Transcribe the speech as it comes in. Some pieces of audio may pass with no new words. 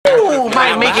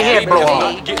might make your head blow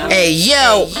off. Hey,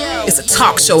 yo, it's a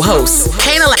talk show host,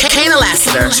 Kaynah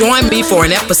Lassiter. Join me for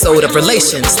an episode of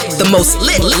Relations, the most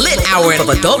lit hour of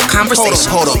adult conversation.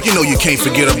 Hold up. You know you can't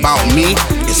forget about me.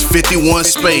 It's 51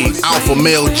 Spade, alpha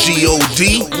male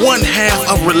G-O-D, one half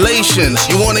of Relations.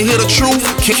 You want to hear the truth?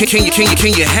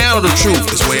 Can you handle the truth?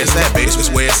 It's where it's at, baby.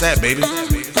 It's where it's at, baby.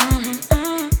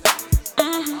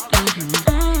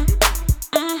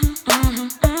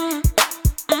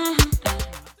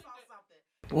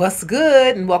 What's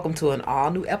good, and welcome to an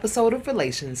all-new episode of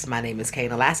Relations. My name is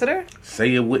Kaynah Lassiter.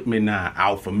 Say it with me now.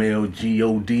 Alpha male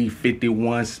G-O-D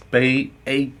 51 Spade,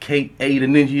 a.k.a. the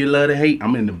ninja you love to hate.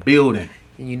 I'm in the building.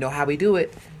 And you know how we do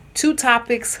it. 2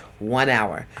 topics, 1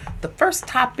 hour. The first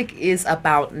topic is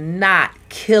about not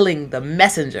killing the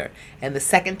messenger. And the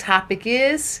second topic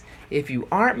is, if you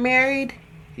aren't married,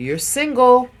 you're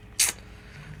single.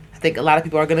 I think a lot of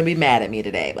people are going to be mad at me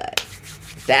today, but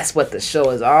that's what the show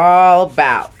is all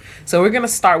about. So we're going to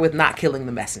start with not killing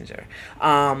the messenger.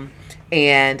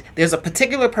 And there's a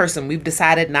particular person, we've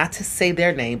decided not to say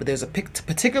their name, but there's a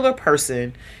particular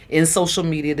person in social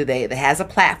media today that has a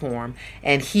platform,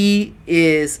 and he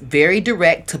is very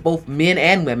direct to both men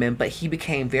and women, but he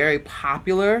became very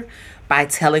popular by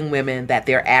telling women that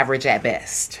they're average at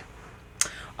best.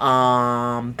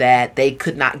 That they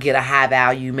could not get a high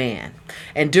value man.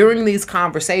 And during these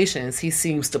conversations, he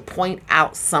seems to point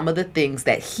out some of the things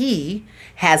that he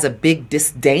has a big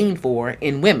disdain for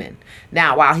in women.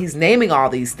 Now, while he's naming all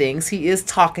these things, he is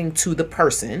talking to the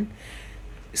person.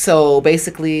 So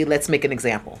basically, let's make an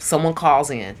example. Someone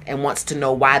calls in and wants to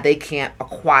know why they can't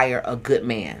acquire a good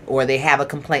man, or they have a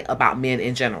complaint about men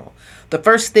in general. The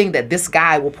first thing that this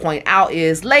guy will point out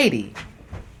is, lady,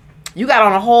 you got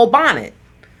on a whole bonnet.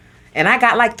 And I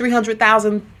got like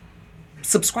 300,000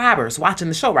 subscribers watching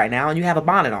the show right now, and you have a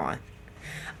bonnet on.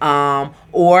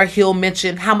 Or he'll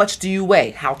mention, how much do you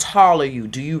weigh? How tall are you?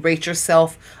 Do you rate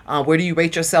yourself? Where do you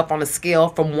rate yourself on a scale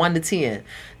from 1 to 10?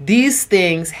 These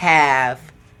things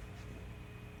have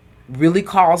really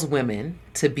caused women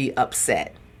to be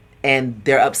upset. And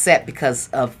they're upset because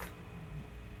of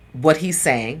what he's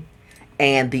saying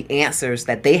and the answers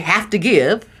that they have to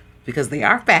give, because they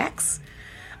are facts,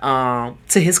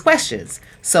 to his questions.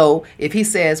 So if he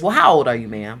says, well, how old are you,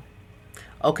 ma'am?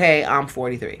 Okay, I'm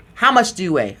 43. How much do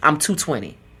you weigh? I'm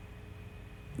 220.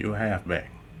 You're a halfback.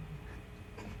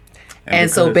 And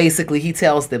so basically he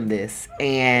tells them this,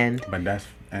 But that's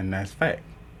fact.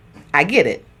 I get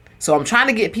it. So I'm trying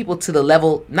to get people to the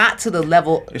level, not to the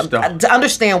level, to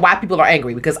understand why people are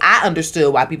angry, because I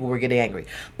understood why people were getting angry,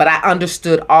 but I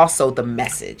understood also the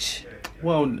message.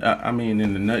 Well, I mean,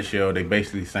 in the nutshell, they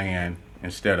basically saying,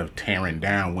 instead of tearing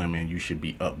down women, you should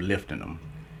be uplifting them.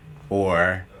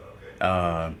 Or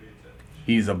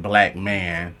he's a black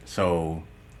man, so,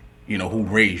 who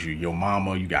raised you? Your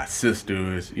mama, you got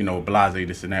sisters, blase,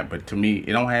 this and that. But to me,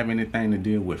 it don't have anything to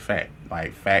do with fact.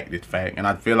 Like, fact is fact. And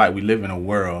I feel like we live in a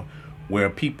world where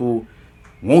people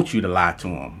want you to lie to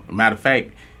them. Matter of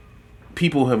fact,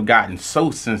 people have gotten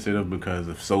so sensitive because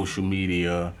of social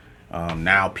media.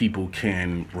 Now people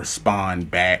can respond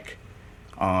back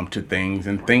to things,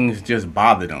 and things just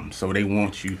bother them, so they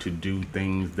want you to do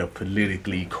things the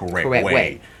politically correct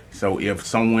way. So if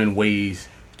someone weighs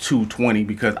 220,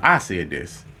 because I said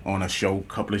this on a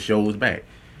couple of shows back,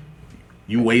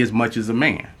 you weigh as much as a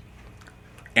man,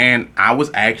 and I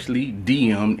was actually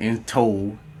DM'd and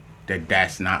told that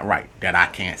that's not right, that I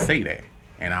can't say that,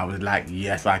 and I was like,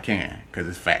 yes, I can, because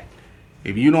it's fact.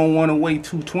 If you don't want to weigh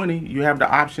 220, you have the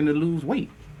option to lose weight.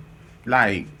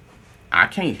 Like, I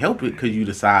can't help it because you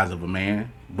the size of a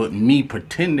man, but me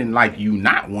pretending like you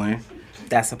not one,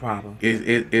 that's a problem.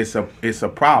 It's a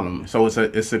problem. So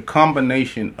it's a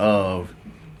combination of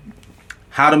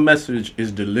how the message is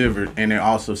delivered, and they're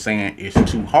also saying it's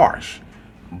too harsh.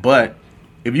 But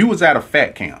if you was at a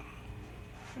fat camp,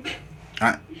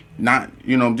 are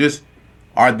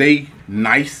they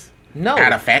nice? No.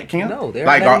 At a fat camp? No, they're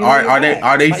like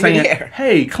are they saying,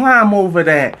 hey, climb over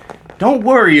that? Don't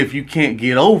worry if you can't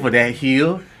get over that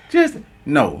hill. Just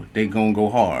no, they gonna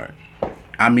go hard.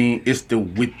 I mean, it's to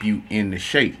whip you into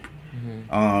shape.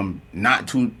 Mm-hmm. Not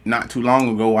too long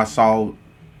ago, I saw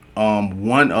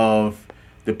one of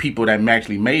the people that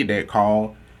actually made that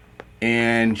call,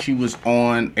 and she was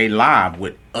on a live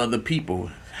with other people.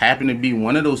 Happened to be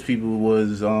one of those people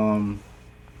was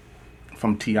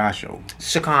from T.I. show.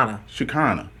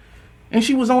 Shekinah. And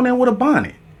she was on there with a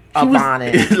bonnet.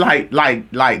 Bonnet.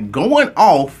 like going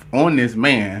off on this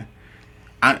man.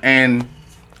 And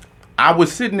I was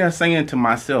sitting there saying to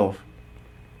myself,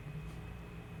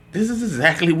 this is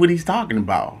exactly what he's talking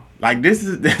about. Like, this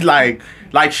is like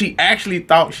she actually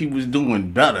thought she was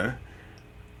doing better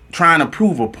trying to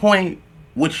prove a point,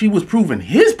 which she was proving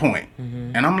his point.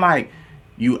 And I'm like,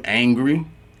 you angry?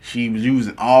 She was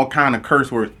using all kind of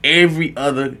curse words. Every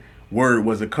other word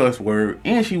was a cuss word,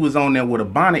 and she was on there with a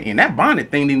bonnet, and that bonnet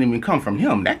thing didn't even come from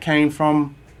him. That came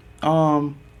from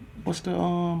what's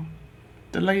the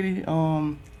lady,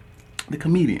 the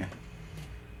comedian.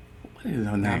 What is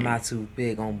her name? I'm not too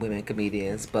big on women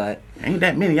comedians, but ain't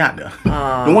that many out there.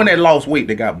 The one that lost weight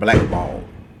that got blackballed.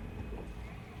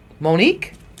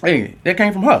 Monique? Hey, that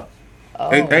came from her.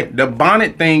 The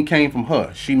bonnet thing came from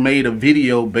her. She made a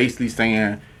video basically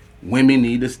saying women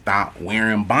need to stop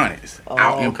wearing bonnets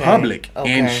out in public,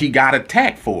 and she got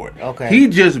attacked for it. He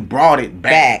just brought it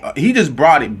back. He just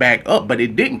brought it back up, but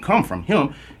it didn't come from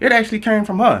him. It actually came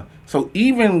from her. So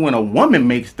even when a woman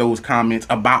makes those comments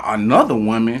about another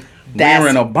woman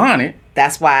wearing a bonnet,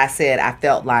 that's why I said I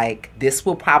felt like this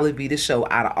will probably be the show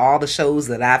out of all the shows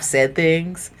that I've said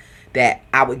things that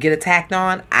I would get attacked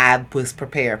on. I was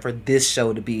prepared for this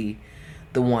show to be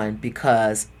the one,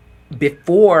 because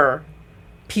before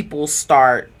people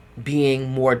start being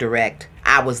more direct,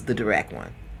 I was the direct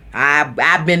one.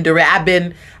 I've been direct.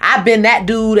 I've been that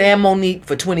dude and Monique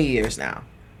for 20 years now.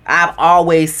 I've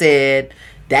always said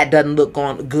that doesn't look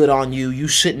good on you. You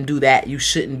shouldn't do that. You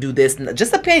shouldn't do this.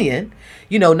 Just opinion,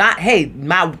 not hey,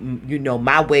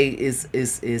 my way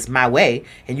is my way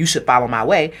and you should follow my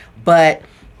way. But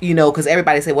because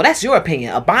everybody say, well, that's your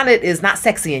opinion. A bonnet is not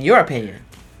sexy in your opinion.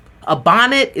 A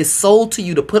bonnet is sold to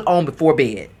you to put on before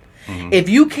bed. If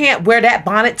you can't wear that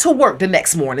bonnet to work the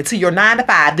next morning to your 9 to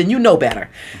 5, then you know better.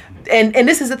 And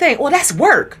this is the thing. Well, that's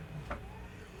work.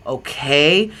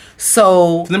 Okay,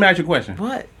 so let me ask you a question.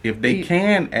 What? If they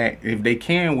can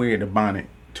wear the bonnet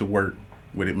to work,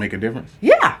 would it make a difference?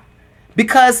 Yeah,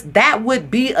 because that would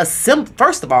be a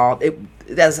First of all,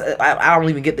 I don't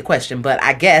even get the question, but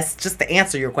I guess just to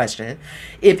answer your question,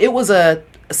 if it was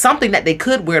something that they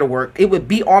could wear to work, it would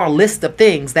be on a list of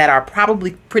things that are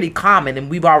probably pretty common, and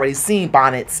we've already seen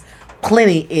bonnets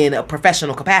plenty in a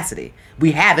professional capacity.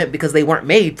 We haven't, because they weren't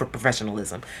made for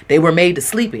professionalism. They were made to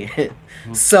sleep in.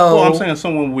 So I'm saying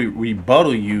someone would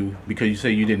rebuttal you because you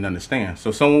say you didn't understand.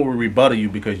 So someone would rebuttal you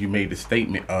because you made the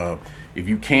statement of, if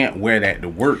you can't wear that to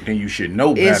work, then you should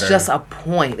know better. It's just a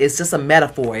point. It's just a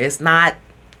metaphor. It's not.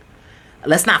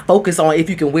 Let's not focus on if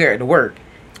you can wear it to work.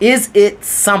 Is it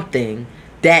something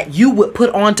that you would put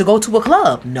on to go to a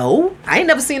club? No. I ain't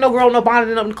never seen no girl with no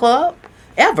bonnet in the club.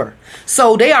 Ever.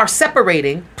 So they are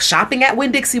separating shopping at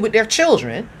Winn-Dixie with their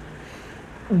children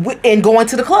and going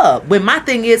to the club. When my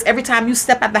thing is, every time you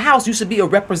step out the house, you should be a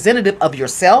representative of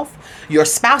yourself, your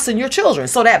spouse, and your children.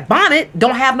 So that bonnet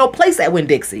don't have no place at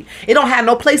Winn-Dixie. It don't have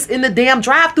no place in the damn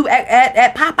drive-thru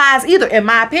at Popeyes either, in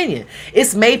my opinion.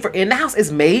 It's made for in the house.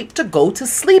 It's made to go to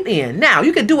sleep in. Now,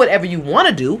 you can do whatever you want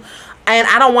to do, and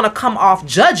I don't want to come off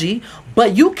judgy,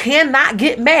 but you cannot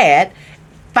get mad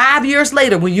 5 years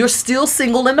later when you're still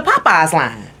single in the Popeyes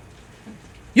line.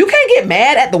 You can't get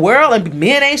mad at the world and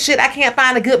men ain't shit. I can't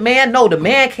find a good man. No, the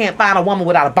man can't find a woman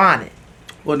without a bonnet.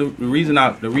 Well, the reason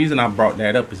I brought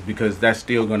that up is because that's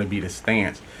still going to be the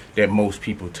stance that most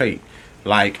people take.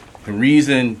 Like, the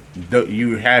reason that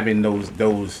you're having those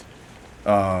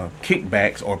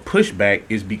kickbacks or pushback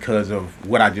is because of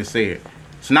what I just said.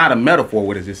 It's not a metaphor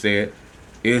what I just said.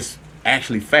 It's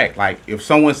actually fact. Like, if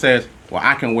someone says, well,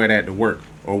 I can wear that to work,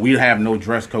 or we have no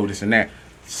dress code, this and that.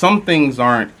 Some things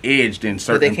aren't edged in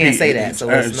certain people. But they can't say that, so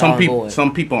it's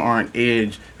some people aren't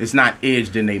edged. It's not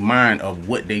edged in their mind of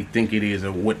what they think it is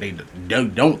or what they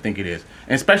don't think it is.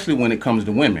 And especially when it comes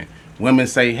to women. Women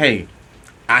say, hey,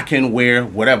 I can wear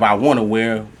whatever I want to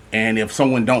wear, and if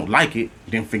someone don't like it,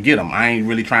 then forget them. I ain't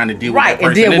really trying to deal with that person.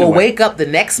 Right, and then anyway. We'll wake up the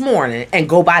next morning and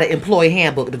go buy the employee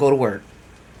handbook to go to work.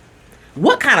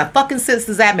 What kind of fucking sense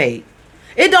does that make?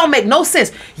 It don't make no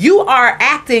sense. You are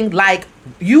acting like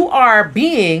you are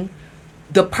being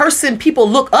the person people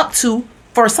look up to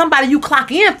for somebody you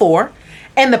clock in for,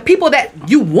 and the people that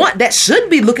you want that should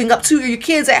be looking up to are your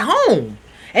kids at home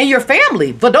and your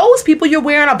family. For those people, you're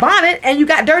wearing a bonnet and you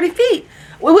got dirty feet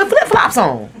with flip-flops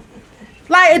on.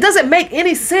 Like, it doesn't make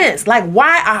any sense. Like,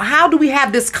 how do we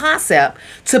have this concept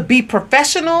to be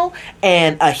professional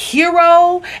and a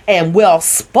hero and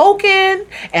well-spoken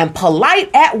and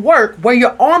polite at work where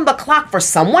you're on the clock for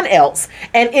someone else,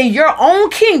 and in your own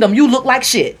kingdom, you look like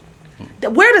shit?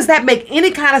 Where does that make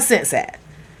any kind of sense at?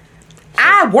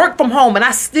 I work from home and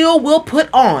I still will put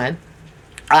on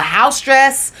a house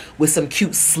dress with some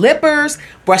cute slippers,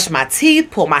 brush my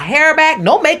teeth, pull my hair back,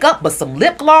 no makeup, but some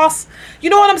lip gloss. You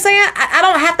know what I'm saying? I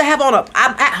don't have to have on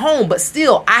I'm at home, but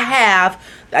still I have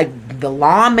The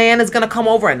lawn man is going to come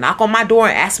over and knock on my door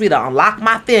and ask me to unlock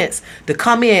my fence to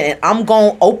come in, and I'm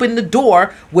going to open the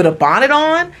door with a bonnet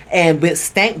on and with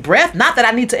stank breath. Not that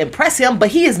I need to impress him, but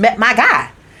he has met my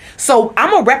guy. So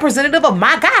I'm a representative of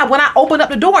my guy when I open up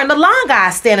the door and the lawn guy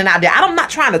is standing out there. I'm not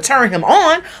trying to turn him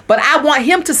on, but I want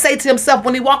him to say to himself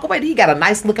when he walk away, he got a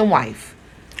nice looking wife.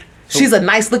 She's a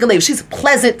nice looking lady. She's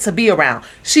pleasant to be around.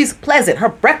 She's pleasant. Her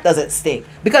breath doesn't stink.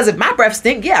 Because if my breath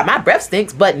stinks, yeah, my breath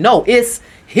stinks. But no, it's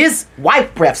his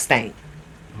wife breath stink.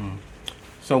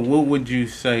 So what would you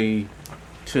say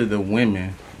to the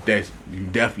women that you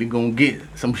definitely gonna get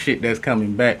some shit that's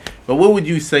coming back? But what would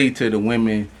you say to the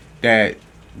women that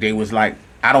they was like,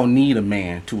 I don't need a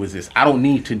man to exist. I don't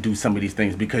need to do some of these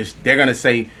things, because they're gonna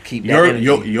say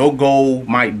your goal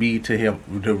might be to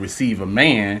receive a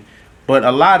man. But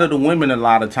a lot of the women, a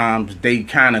lot of times, they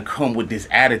kind of come with this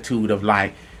attitude of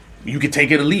like, you can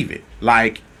take it or leave it.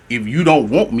 Like, if you don't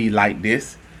want me like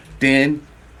this, then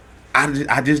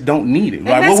I just don't need it. And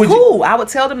like, that's cool. I would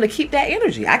tell them to keep that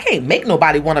energy. I can't make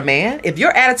nobody want a man. If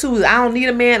your attitude is, I don't need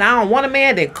a man, I don't want a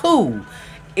man, then cool.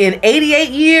 In 88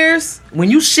 years, when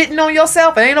you shitting on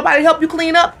yourself and ain't nobody help you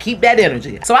clean up, keep that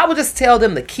energy. So I would just tell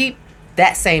them to keep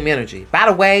that same energy. By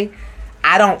the way,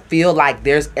 I don't feel like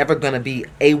there's ever going to be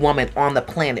a woman on the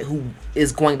planet who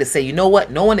is going to say, you know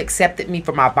what, no one accepted me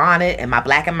for my bonnet and my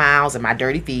black and miles and my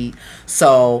dirty feet,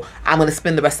 so I'm going to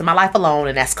spend the rest of my life alone,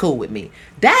 and that's cool with me.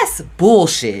 That's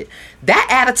bullshit. That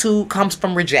attitude comes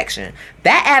from rejection.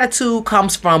 That attitude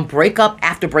comes from breakup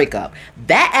after breakup.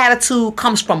 That attitude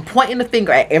comes from pointing the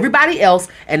finger at everybody else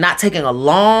and not taking a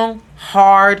long,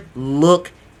 hard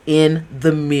look in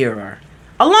the mirror.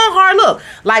 A long, hard look.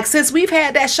 Like, since we've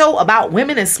had that show about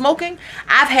women and smoking,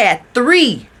 I've had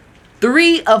three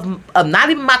of not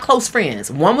even my close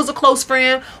friends. One was a close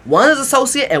friend, one is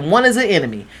associate, and one is an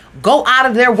enemy. Go out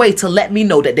of their way to let me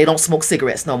know that they don't smoke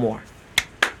cigarettes no more.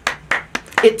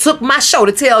 It took my show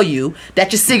to tell you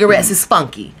that your cigarettes is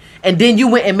funky. And then you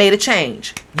went and made a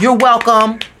change. You're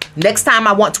welcome. Next time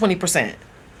I want 20%.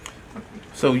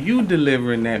 So you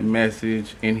delivering that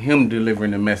message and him delivering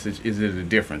the message, is it a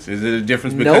difference? Is it a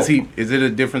difference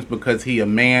because he a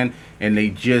man and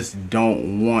they just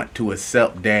don't want to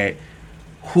accept that?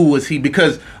 Who is he?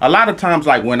 Because a lot of times,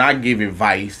 like when I give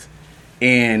advice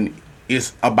and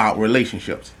it's about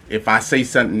relationships, if I say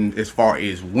something as far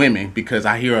as women, because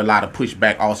I hear a lot of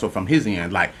pushback also from his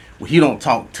end, like, well, he don't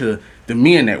talk to the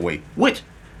men that way, which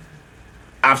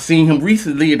I've seen him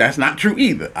recently, and that's not true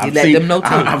either. I've let them know too.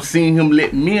 I've seen him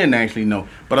let men actually know.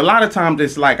 But a lot of times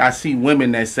it's like I see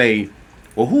women that say,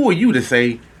 well, who are you to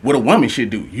say what a woman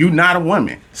should do? You're not a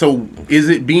woman. So is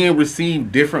it being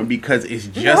received different because it's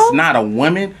just not a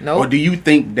woman? No. Or do you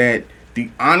think that the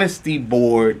honesty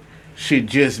board should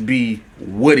just be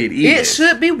what it is? It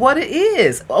should be what it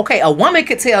is. Okay, a woman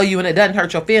could tell you and it doesn't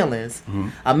hurt your feelings. Mm-hmm.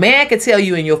 A man could tell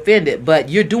you and you're offended, but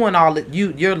you're doing all that.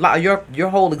 Your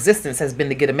whole existence has been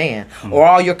to get a man, or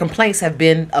all your complaints have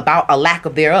been about a lack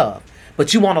of thereof.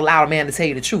 But you won't allow a man to tell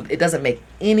you the truth. It doesn't make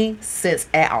any sense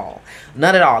at all.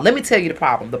 None at all. Let me tell you the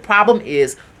problem. The problem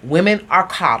is women are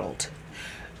coddled.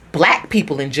 Black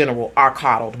people in general are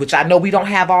coddled, which I know we don't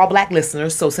have all black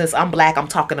listeners. So since I'm black, I'm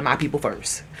talking to my people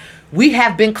first. We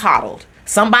have been coddled.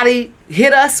 Somebody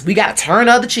hit us, we got to turn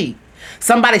the other cheek.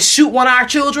 Somebody shoot one of our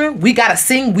children, we got to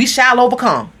sing We Shall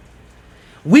Overcome.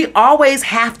 We always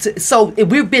have to. So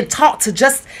we've been taught to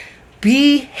just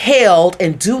be held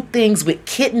and do things with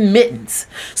kitten mittens.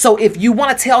 So if you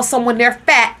want to tell someone they're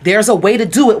fat, there's a way to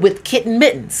do it with kitten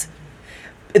mittens.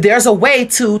 There's a way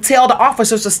to tell the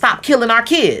officers to stop killing our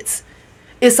kids.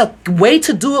 It's a way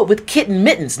to do it with kitten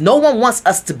mittens. No one wants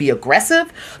us to be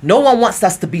aggressive. No one wants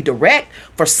us to be direct.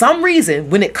 For some reason,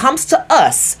 when it comes to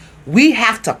us, we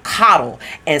have to coddle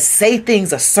and say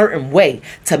things a certain way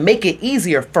to make it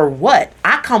easier. For what?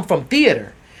 I come from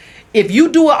theater. If you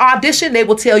do an audition, they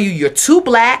will tell you you're too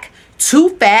black,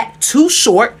 too fat, too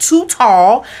short, too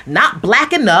tall, not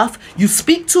black enough. You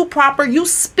speak too proper. You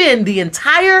spend the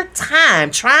entire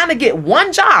time trying to get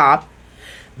one job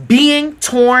being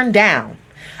torn down.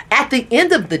 At the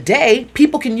end of the day,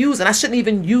 people can use, and I shouldn't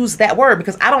even use that word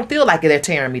because I don't feel like they're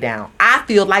tearing me down. I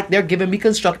feel like they're giving me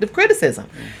constructive criticism.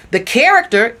 The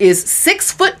character is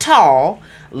 6 foot tall,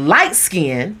 light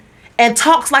skinned, and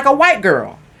talks like a white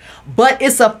girl. But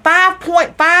it's a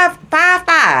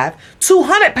 5.555,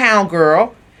 200-pound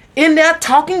girl in there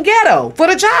talking ghetto for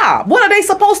the job. What are they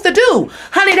supposed to do?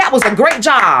 Honey, that was a great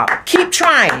job. Keep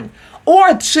trying.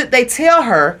 Or should they tell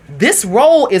her this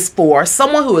role is for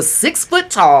someone who is 6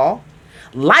 foot tall,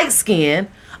 light skinned,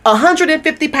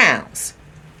 150 pounds.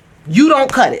 You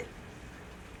don't cut it.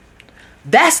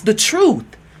 That's the truth.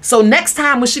 So next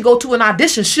time when she go to an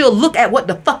audition, she'll look at what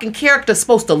the fucking character's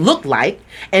supposed to look like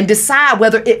and decide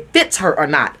whether it fits her or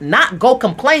not. Not go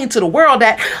complain to the world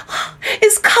that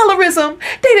it's colorism.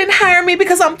 They didn't hire me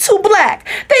because I'm too black.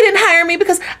 They didn't hire me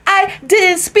because I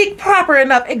didn't speak proper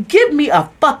enough. And give me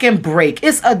a fucking break.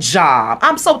 It's a job.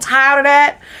 I'm so tired of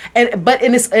that.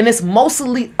 And it's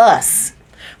mostly us.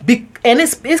 And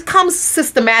it comes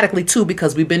systematically too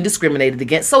because we've been discriminated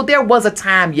against. So there was a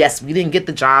time, yes, we didn't get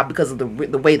the job because of the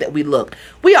way that we look.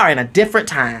 We are in a different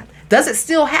time. Does it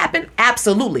still happen?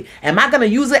 Absolutely. Am I going to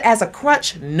use it as a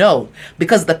crutch? No.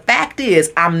 Because the fact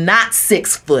is, I'm not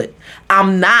 6 foot.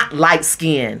 I'm not light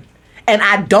skinned. And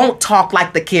I don't talk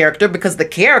like the character because the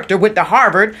character went to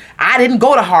Harvard. I didn't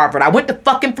go to Harvard. I went to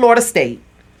fucking Florida State.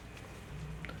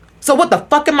 So what the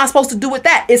fuck am I supposed to do with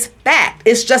that? It's fact.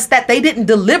 It's just that they didn't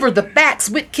deliver the facts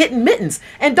with kitten mittens.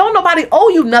 And don't nobody owe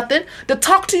you nothing to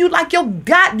talk to you like your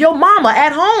mama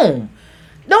at home.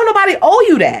 Don't nobody owe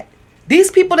you that. These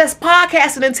people that's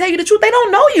podcasting and tell you the truth, they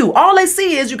don't know you. All they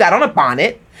see is you got on a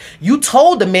bonnet. You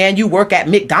told the man you work at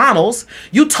McDonald's.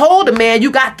 You told the man you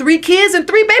got 3 kids and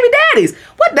 3 baby daddies.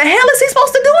 What the hell is he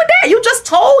supposed to do with that? You just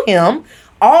told him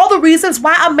all the reasons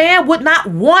why a man would not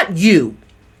want you.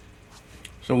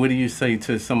 So what do you say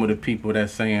to some of the people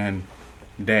that's saying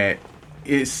that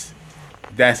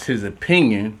that's his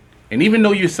opinion, and even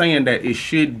though you're saying that it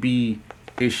should be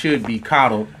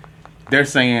coddled, they're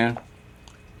saying,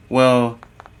 well,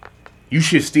 you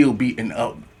should still be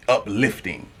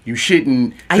uplifting. You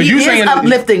shouldn't. He is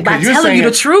uplifting by telling you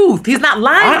the truth. He's not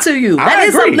lying to you. That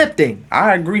is uplifting.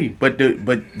 I agree, but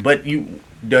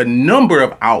the number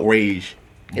of outrage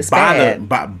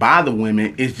by the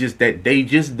women is just that they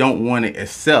just don't want to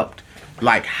accept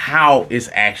like how it's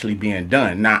actually being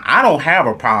done. Now, I don't have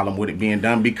a problem with it being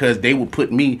done because they will put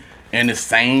me in the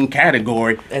same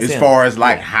category as far as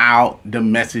like how the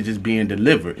message is being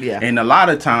delivered. Yeah. And a lot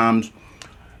of times,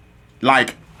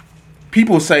 like,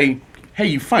 people say, hey,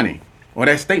 you funny, or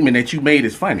that statement that you made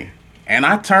is funny. And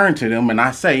I turn to them and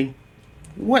I say,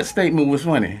 what statement was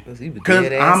funny?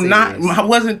 Because I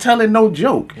wasn't telling no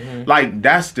joke. Mm-hmm. Like,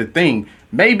 that's the thing.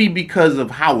 Maybe because of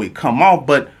how it come off,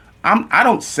 but I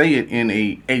don't say it in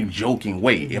a joking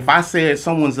way. Mm-hmm. If I said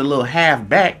someone's a little half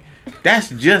back, that's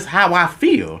just how I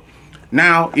feel.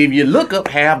 Now, if you look up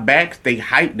halfbacks, they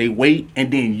height, they weight,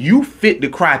 and then you fit the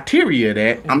criteria of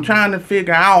that, I'm trying to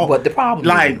figure out what the problem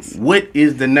is. What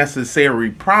is the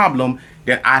necessary problem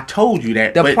that I told you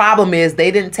that. The problem is they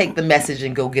didn't take the message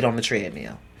and go get on the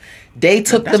treadmill. They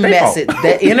took the message,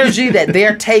 the energy that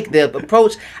the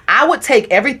approach. I would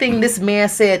take everything this man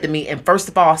said to me and first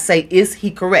of all say, is he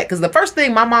correct? Because the first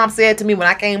thing my mom said to me when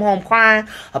I came home crying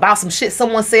about some shit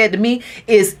someone said to me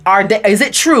is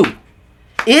it true?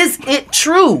 Is it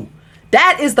true?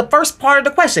 That is the first part of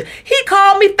the question. He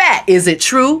called me fat. Is it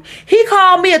true? He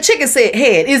called me a chicken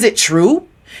head. Is it true?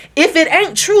 If it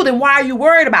ain't true, then why are you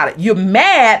worried about it? You're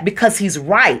mad because he's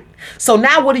right. So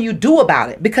now what do you do about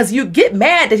it? Because you get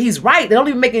mad that he's right. It don't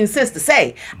even make any sense to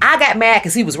say, I got mad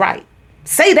because he was right.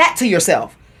 Say that to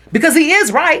yourself. Because he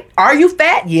is right. Are you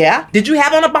fat? Yeah. Did you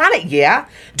have on a bonnet? Yeah.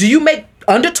 Do you make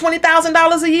under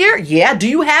 $20,000 a year? Yeah. Do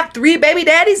you have 3 baby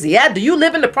daddies? Yeah. Do you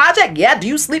live in the project? Yeah. Do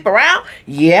you sleep around?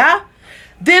 Yeah.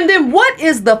 Then what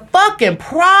is the fucking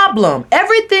problem?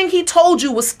 Everything he told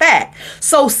you was fact.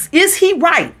 So is he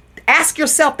right? Ask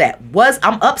yourself that.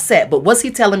 I'm upset, but was he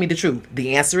telling me the truth?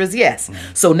 The answer is yes.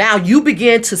 Mm-hmm. So now you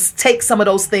begin to take some of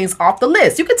those things off the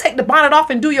list. You can take the bonnet off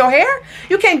and do your hair.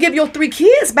 You can't give your 3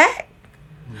 kids back.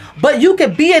 But you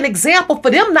could be an example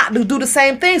for them not to do the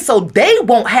same thing so they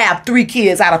won't have 3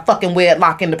 kids out of fucking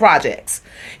wedlock in the projects.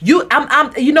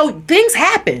 Things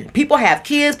happen. People have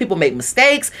kids. People make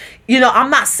mistakes. I'm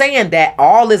not saying that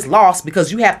all is lost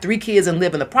because you have 3 kids and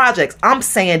live in the projects. I'm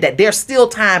saying that there's still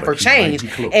time for change.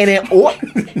 And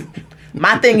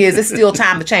my thing is, it's still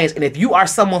time to change. And if you are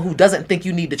someone who doesn't think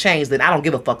you need to change, then I don't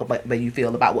give a fuck about how you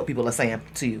feel about what people are saying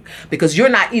to you. Because you're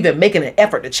not even making an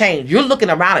effort to change. You're looking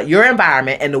around at your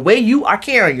environment and the way you are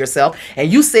carrying yourself. And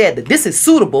you said that this is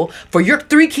suitable for your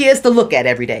 3 kids to look at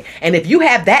every day. And if you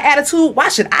have that attitude, why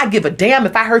should I give a damn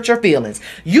if I hurt your feelings?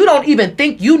 You don't even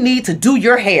think you need to do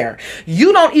your hair.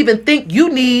 You don't even think you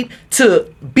need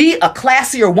to be a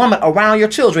classier woman around your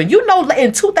children.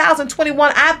 In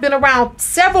 2021, I've been around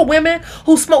several women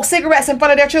who smoke cigarettes in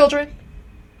front of their children.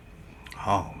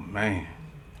 Oh, man.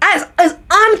 It's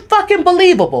unfucking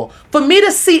believable for me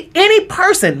to see any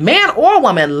person, man or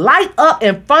woman, light up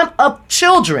in front of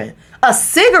children a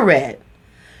cigarette.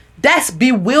 That's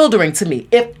bewildering to me.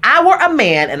 If I were a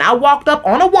man and I walked up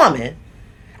on a woman,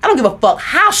 I don't give a fuck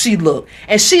how she looked,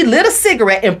 and she lit a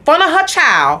cigarette in front of her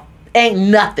child, ain't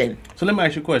nothing. So let me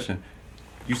ask you a question.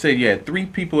 You said you had 3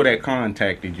 people that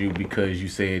contacted you because you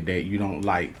said that you don't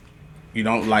like.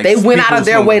 They went out of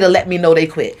their way to let me know they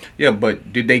quit. Yeah,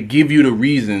 but did they give you the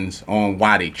reasons on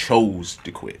why they chose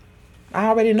to quit? I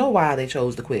already know why they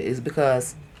chose to quit. It's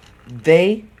because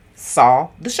they saw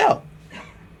the show.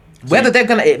 Whether they're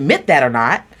going to admit that or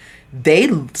not, they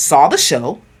saw the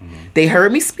show. Mm-hmm. They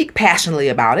heard me speak passionately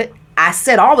about it. I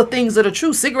said all the things that are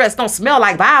true. Cigarettes don't smell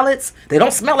like violets. They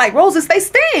don't smell like roses. They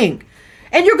sting.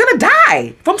 And you're going to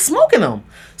die from smoking them.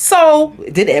 So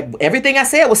everything I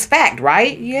said was fact,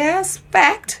 right? Yes,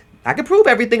 fact. I can prove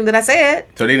everything that I said.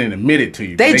 So they didn't admit it to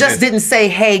you. They just didn't say,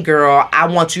 hey, girl, I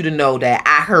want you to know that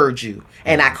I heard you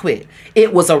and I quit.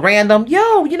 It was a random,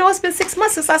 it's been 6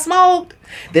 months since I smoked.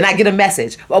 Then I get a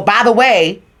message. Oh, by the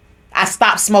way, I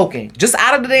stopped smoking just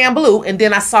out of the damn blue. And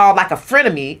then I saw like a friend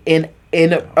of me in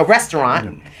a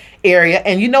restaurant area.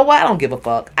 And you know what? I don't give a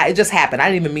fuck. It just happened.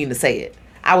 I didn't even mean to say it.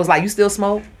 I was like, you still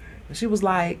smoke? And she was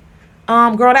like,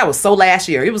 girl, that was so last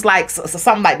year. It was like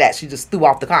something like that. She just threw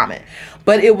off the comment.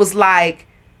 But it was like,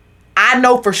 I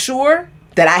know for sure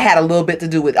that I had a little bit to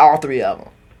do with all 3 of them.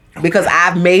 Because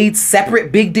I've made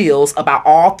separate big deals about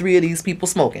all 3 of these people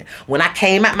smoking. When I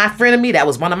came at my friend of me, that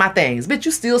was one of my things. Bitch,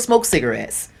 you still smoke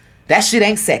cigarettes. That shit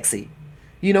ain't sexy.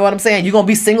 You know what I'm saying? You're going to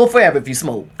be single forever if you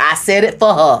smoke. I said it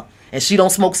for her. And she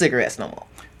don't smoke cigarettes no more.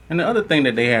 And the other thing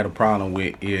that they had a problem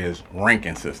with is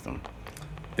ranking system.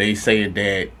 They say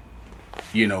that,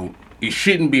 it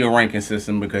shouldn't be a ranking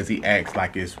system because he acts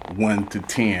like it's 1 to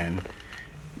 10.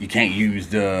 You can't use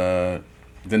the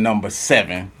number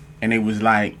 7. And it was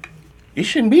like, it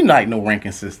shouldn't be like no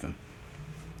ranking system.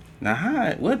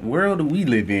 Now, what world do we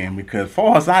live in? Because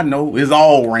far as I know, it's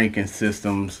all ranking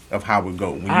systems of how it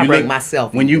go. I rank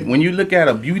myself. When you look at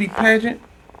a beauty pageant,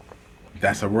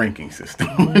 that's a ranking system.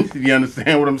 You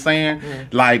understand what I'm saying?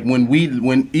 Mm. Like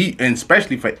and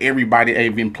especially for everybody that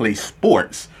even play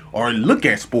sports or look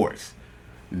at sports,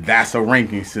 that's a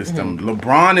ranking system. Mm-hmm.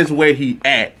 LeBron is where he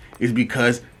at is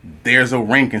because there's a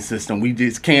ranking system. We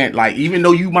just can't, like, even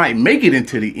though you might make it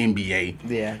into the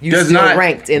NBA, you're still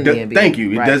ranked in the NBA. Thank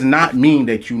you. Right. It does not mean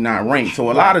that you're not ranked.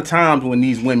 So a lot of times when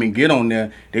these women get on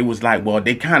there, they was like, well,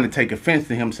 they kind of take offense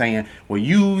to him saying, well,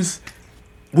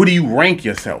 what do you rank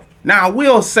yourself? Now, I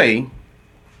will say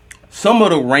some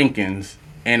of the rankings,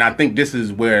 and I think this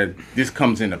is where this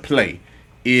comes into play,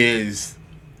 is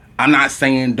I'm not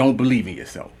saying don't believe in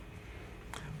yourself.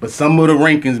 But some of the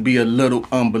rankings be a little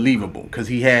unbelievable because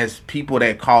he has people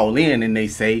that call in and they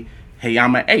say, hey,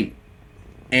 I'm an 8.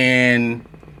 And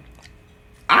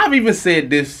I've even said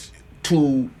this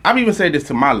to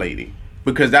my lady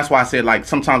because that's why I said, like,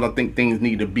 sometimes I think things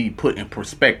need to be put in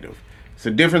perspective. It's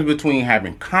the difference between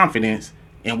having confidence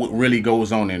and what really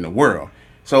goes on in the world.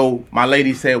 So my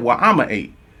lady said, well, I'm an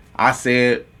 8. I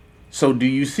said, so do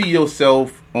you see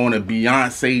yourself on a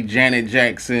Beyonce, Janet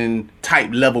Jackson type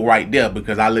level right there?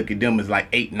 Because I look at them as like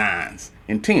 8, 9s,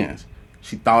 and 10s.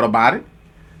 She thought about it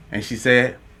and she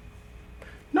said,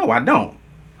 no, I don't.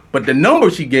 But the number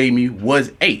she gave me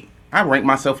was 8. I rank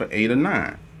myself at 8 or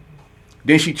 9.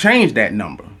 Then she changed that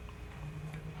number.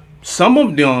 Some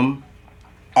of them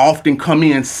often come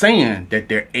in saying that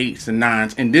they're 8s and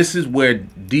 9s, and this is where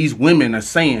these women are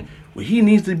saying, well, he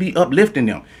needs to be uplifting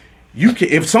them.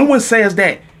 If someone says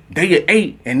that they are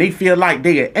 8 and they feel like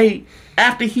they are 8,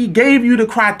 after he gave you the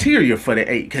criteria for the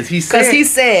 8, because he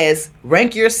says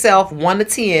rank yourself 1 to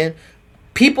 10.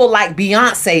 People like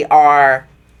Beyonce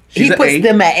he puts 8.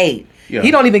 Them at 8. Yeah.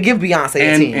 He don't even give Beyonce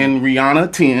a 10. And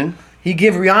Rihanna 10. He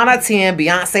give Rihanna a 10,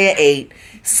 Beyonce an 8.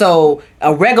 So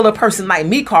a regular person like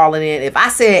me calling in, if I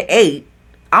said 8,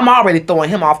 I'm already throwing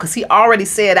him off because he already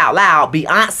said out loud,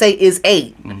 Beyonce is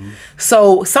 8. Mm-hmm.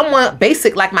 So someone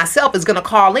basic like myself is going to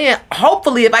call in.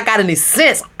 Hopefully, if I got any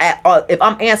sense, if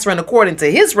I'm answering according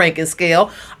to his ranking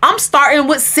scale, I'm starting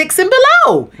with 6 and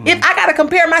below. Mm-hmm. If I got to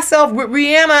compare myself with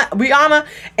Rihanna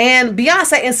and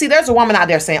Beyonce, and see, there's a woman out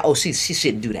there saying, oh, she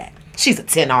shouldn't do that. She's a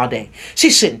 10 all day. She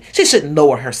shouldn't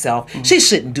lower herself. Mm-hmm. She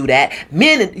shouldn't do that.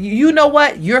 Men, you know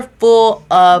what? You're full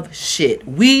of shit.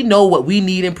 We know what we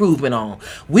need improvement on.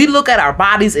 We look at our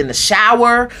bodies in the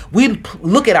shower. We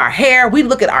look at our hair. We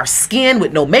look at our skin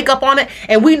with no makeup on it.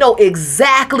 And we know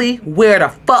exactly where the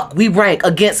fuck we rank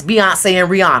against Beyonce and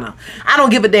Rihanna. I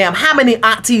don't give a damn how many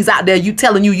aunties out there you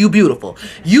telling you beautiful.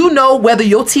 You know whether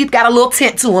your teeth got a little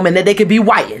tint to them and that they can be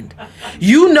whitened.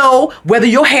 You know whether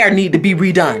your hair need to be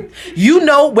redone. You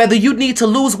know whether you need to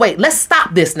lose weight. Let's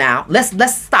stop this now. Let's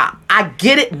stop. I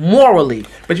get it morally.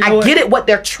 But I get it what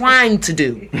they're trying to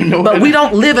do. But we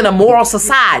don't live in a moral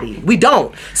society. We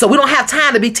don't. So we don't have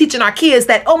time to be teaching our kids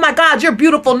that, oh my God, you're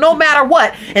beautiful no matter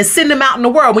what, and send them out in the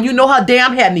world when you know her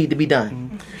damn hair need to be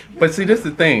done. But see, this is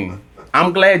the thing.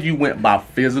 I'm glad you went by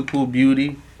physical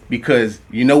beauty, because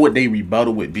you know what they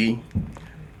rebuttal would be?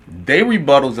 They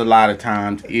rebuttals a lot of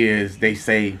times is they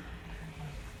say,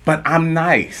 but I'm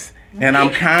nice and I'm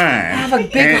kind. I have a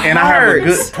big and I have a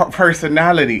good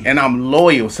personality and I'm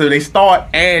loyal. So they start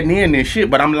adding in this shit,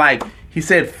 but I'm like, he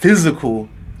said physical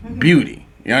beauty.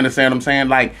 You understand what I'm saying?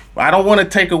 Like, I don't want to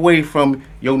take away from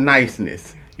your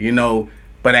niceness, you know,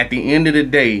 but at the end of the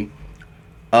day,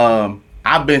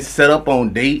 I've been set up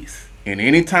on dates, and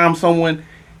anytime someone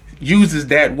uses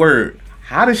that word,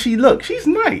 how does she look? She's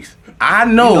nice. I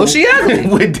know she ugly.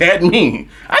 what that mean.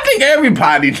 I think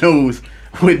everybody knows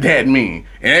what that mean.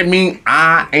 And that mean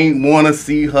I ain't want to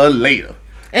see her later.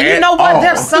 And you know what?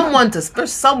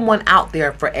 There's someone out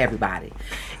there for everybody.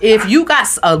 If you got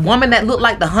a woman that looked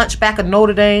like the Hunchback of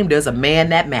Notre Dame, there's a man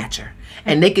that match her.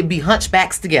 And they could be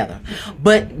hunchbacks together.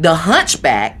 But the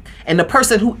hunchback and the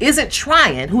person who isn't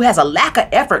trying, who has a lack of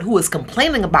effort, who is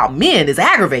complaining about men, is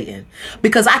aggravating.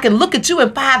 Because I can look at you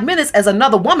in 5 minutes as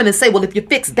another woman and say, well, if you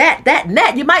fix that, and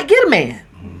that, you might get a man.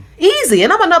 Easy.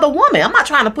 And I'm another woman. I'm not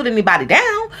trying to put anybody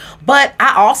down. But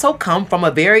I also come from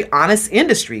a very honest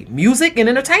industry, music and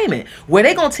entertainment, where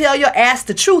they're going to tell your ass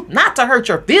the truth, not to hurt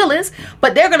your feelings,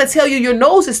 but they're going to tell you your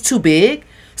nose is too big.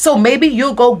 So maybe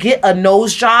you'll go get a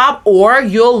nose job, or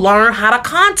you'll learn how to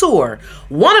contour.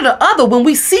 One or the other, when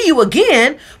we see you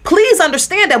again, please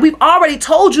understand that we've already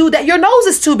told you that your nose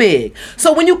is too big.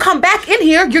 So when you come back in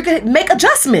here, you're going to make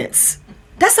adjustments.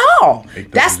 That's all.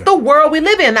 That's the world we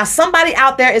live in. Now, somebody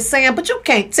out there is saying, but you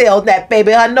can't tell that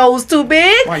baby her nose too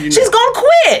big. She's going to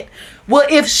quit. Well,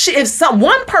 if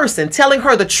one person telling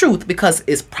her the truth, because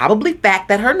it's probably fact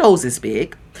that her nose is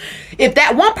big, if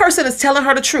that one person is telling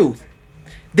her the truth,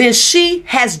 then she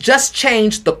has just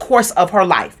changed the course of her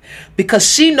life, because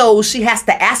she knows she has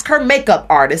to ask her makeup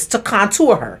artist to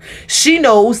contour her. She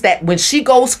knows that when she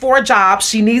goes for a job,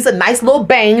 she needs a nice little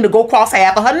bang to go across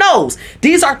half of her nose.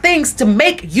 These are things to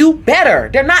make you better.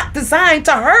 They're not designed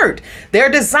to hurt.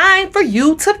 They're designed for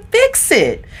you to fix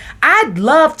it. I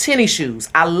love tennis shoes.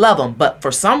 I love them. But for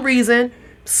some reason,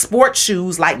 sports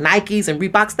shoes like Nikes and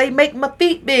Reeboks, they make my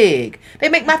feet big. They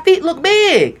make my feet look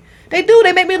big. They do.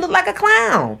 They make me look like a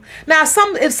clown. Now,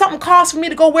 if something calls for me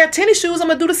to go wear tennis shoes, I'm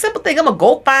going to do the simple thing. I'm going to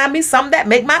go find me something that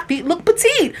make my feet look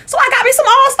petite. So I got me some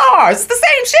All-Stars. It's the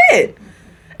same shit.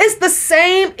 It's the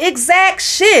same exact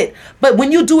shit. But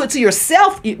when you do it to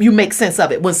yourself, you make sense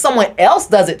of it. When someone else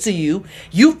does it to you,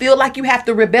 you feel like you have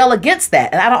to rebel against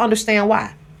that. And I don't understand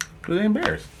why. Because they're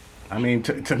embarrassed. I mean,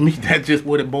 to me, that's just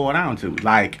what it boiled down to.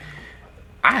 Like,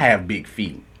 I have big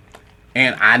feet.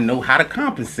 And I know how to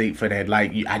compensate for that.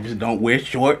 Like, I just don't wear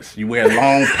shorts. You wear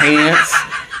long pants.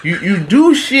 You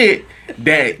do shit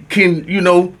that can,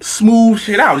 smooth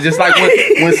shit out. Just like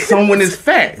when someone is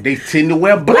fat, they tend to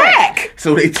wear black.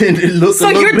 So they tend to look a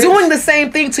little bit. So you're doing the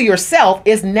same thing to yourself.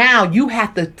 Is now you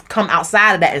have to come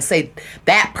outside of that and say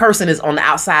that person is on the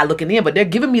outside looking in, but they're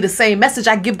giving me the same message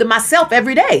I give to myself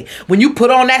every day. When you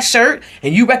put on that shirt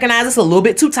and you recognize it's a little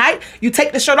bit too tight, you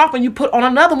take the shirt off and you put on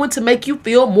another one to make you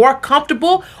feel more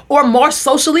comfortable or more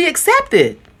socially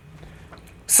accepted.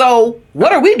 So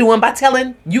what are we doing by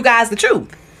telling you guys the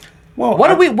truth? Well,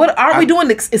 what are we doing?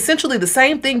 Essentially the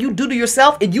same thing you do to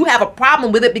yourself, and you have a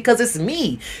problem with it because it's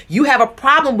me. You have a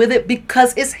problem with it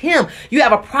because it's him. You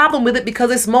have a problem with it because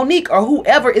it's Monique or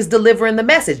whoever is delivering the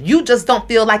message. You just don't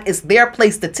feel like it's their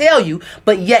place to tell you,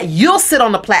 but yet you'll sit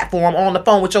on the platform on the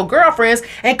phone with your girlfriends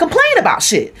and complain about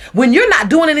shit when you're not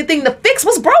doing anything to fix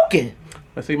what's broken.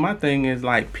 But see, my thing is,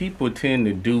 like, people tend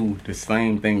to do the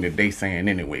same thing that they saying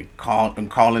anyway,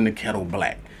 calling the kettle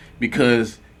black.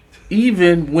 Because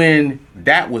even when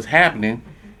that was happening,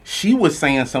 she was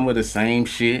saying some of the same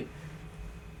shit.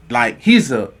 Like,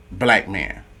 he's a black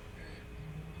man.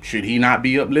 Should he not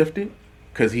be uplifted?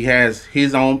 Because he has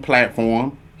his own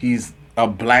platform. He's a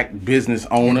black business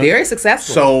owner. Very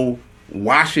successful. So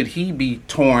why should he be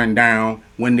torn down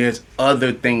when there's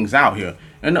other things out here?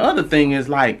 And the other thing is,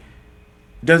 like,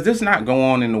 does this not go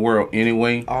on in the world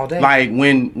anyway? All day. Like,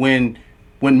 when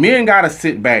men gotta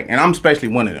sit back, and I'm especially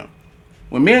one of them,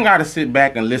 when men gotta sit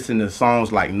back and listen to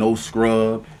songs like No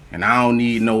Scrub and I Don't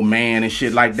Need No Man and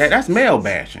shit like that, that's male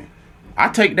bashing. I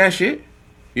take that shit.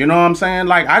 You know what I'm saying?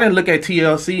 Like, I didn't look at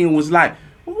TLC and was like,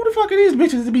 well, who the fuck are these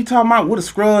bitches to be talking about what a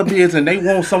scrub is, and they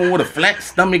want someone with a flat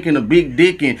stomach and a big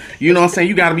dick, and you know what I'm saying,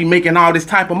 you gotta be making all this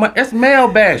type of money. That's male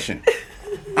bashing.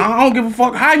 I don't give a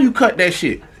fuck how you cut that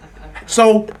shit.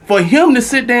 So for him to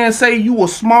sit there and say you a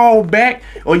small back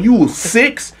or you a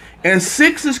 6, and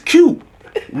 6 is cute.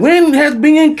 When has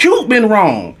being cute been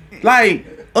wrong? Like,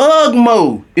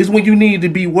 Ugmo is when you need to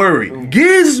be worried.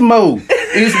 Gizmo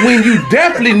is when you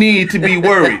definitely need to be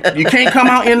worried. You can't come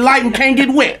out in light and can't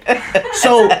get wet.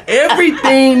 So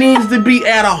everything needs to be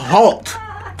at a halt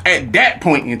at that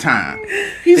point in time.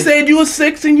 He said you a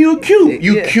 6 and you cute.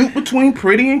 You cute between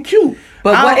pretty and cute.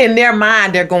 But what in their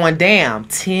mind, they're going, damn,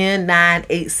 10, 9,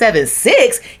 8, 7,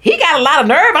 6. He got a lot of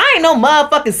nerve. I ain't no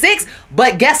motherfucking 6.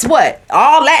 But guess what?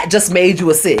 All that just made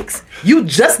you a 6. You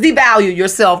just devalued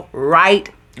yourself right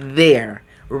there.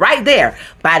 Right there.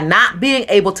 By not being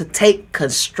able to take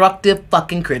constructive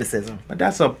fucking criticism. But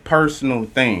that's a personal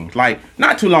thing. Like,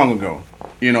 not too long ago,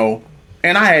 you know,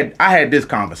 and I had this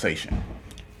conversation.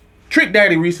 Trick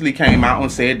Daddy recently came out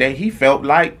and said that he felt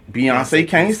like Beyonce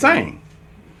can't sing.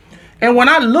 And when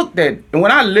I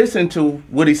listened to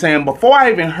what he's saying, before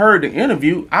I even heard the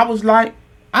interview, I was like,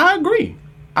 I agree.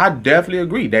 I definitely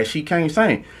agree that she can't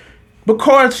sing.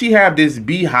 Because she have this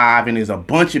beehive and there's a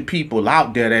bunch of people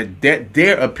out there that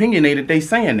they're opinionated, they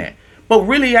saying that. But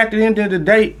really at the end of the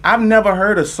day, I've never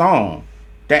heard a song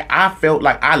that I felt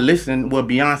like I listened where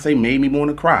Beyonce made me want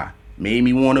to cry, made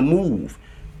me want to move,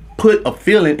 put a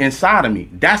feeling inside of me.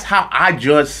 That's how I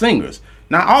judge singers.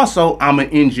 Now, also, I'm an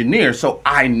engineer, so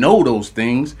I know those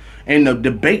things. And the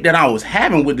debate that I was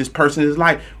having with this person is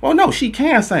like, well, no, she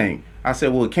can sing. I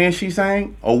said, well, can she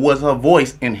sing? Or was her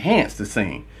voice enhanced to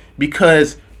sing?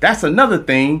 Because that's another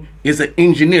thing, is an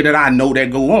engineer that I know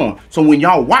that go on. So when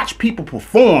y'all watch people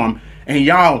perform and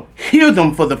y'all hear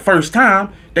them for the first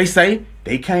time, they say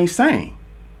they can't sing.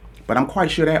 But I'm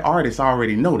quite sure that artists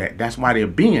already know that. That's why they're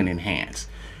being enhanced.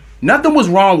 Nothing was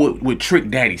wrong with what Trick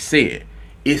Daddy said.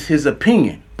 It's his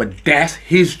opinion, but that's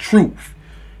his truth.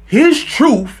 His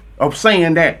truth of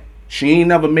saying that she ain't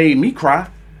never made me cry.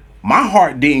 My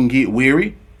heart didn't get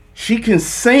weary. She can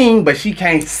sing, but she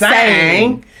can't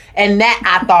sing. And that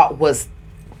I thought was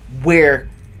where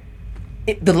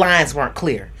the lines weren't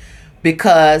clear.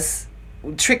 Because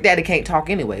Trick Daddy can't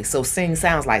talk anyway, so sing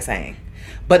sounds like sang.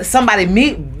 But somebody,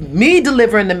 me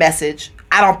delivering the message,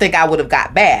 I don't think I would have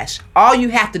got bashed. All you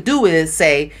have to do is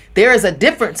say, there is a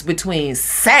difference between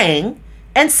sang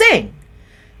and sing.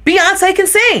 Beyonce can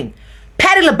sing.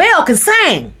 Patti LaBelle can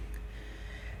sing.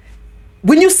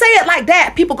 When you say it like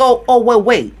that, people go, oh, well,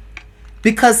 wait.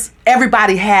 Because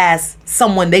everybody has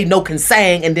someone they know can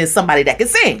sing and then somebody that can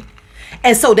sing.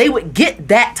 And so they would get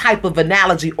that type of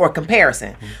analogy or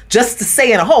comparison. Just to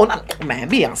say in a whole, man,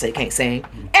 Beyonce can't sing.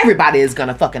 Everybody is going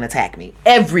to fucking attack me.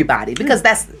 Everybody. Because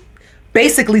that's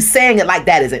basically saying it like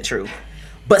that isn't true.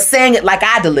 But saying it like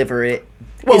I deliver it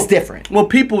is different. Well,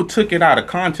 people took it out of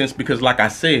context because, like I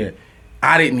said,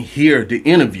 I didn't hear the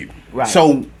interview. Right.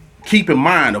 So keep in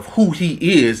mind of who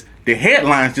he is. The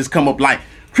headlines just come up like,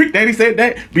 Trick Daddy said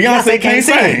that Beyonce can't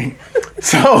sing.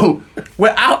 So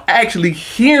without actually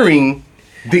hearing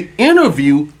the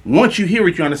interview, once you hear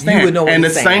it, you understand. You would know what and the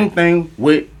he's saying. same thing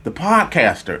with the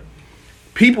podcaster.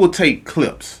 People take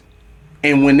clips,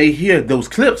 and when they hear those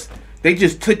clips, they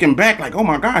just took him back like, oh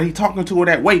my God, he talking to her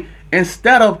that way,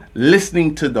 instead of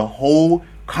listening to the whole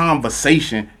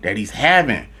conversation that he's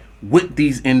having with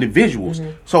these individuals.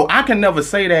 Mm-hmm. So I can never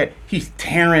say that he's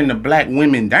tearing the black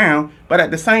women down, but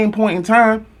at the same point in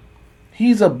time,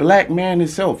 he's a black man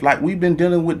himself. Like, we've been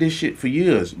dealing with this shit for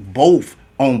years,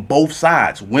 on both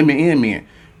sides, women and men.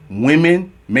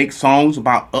 Women make songs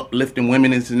about uplifting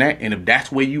women and that, and if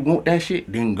that's where you want that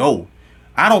shit, then go.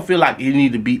 I don't feel like it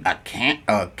need to be a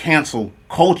cancel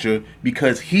culture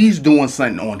because he's doing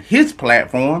something on his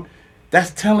platform that's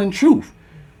telling truth.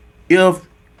 If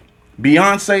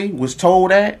Beyonce was told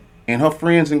that and her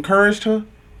friends encouraged her,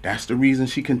 that's the reason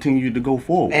she continued to go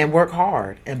forward. And work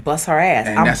hard and bust her ass.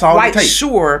 And that's all it takes. I'm quite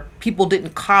sure people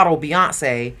didn't coddle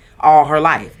Beyonce all her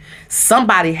life.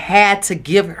 Somebody had to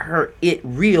give her it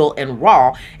real and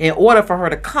raw in order for her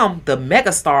to come the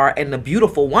megastar and the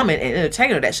beautiful woman and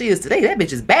entertainer that she is today. That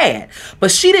bitch is bad.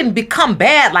 But she didn't become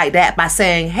bad like that by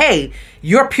saying, hey,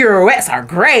 your pirouettes are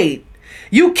great.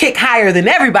 You kick higher than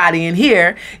everybody in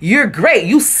here. You're great.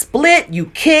 You split, you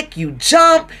kick, you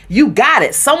jump. You got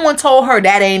it. Someone told her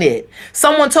that ain't it.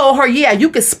 Someone told her, yeah, you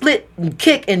can split and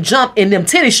kick and jump in them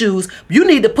tennis shoes. You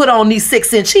need to put on these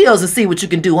 6-inch heels and see what you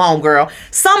can do, homegirl.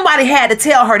 Somebody had to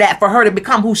tell her that for her to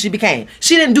become who she became.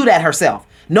 She didn't do that herself.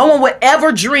 No one would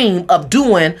ever dream of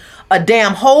doing a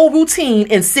damn whole routine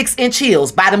in 6-inch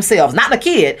heels by themselves. Not a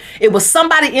kid. It was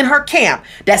somebody in her camp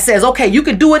that says, okay, you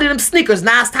can do it in them sneakers.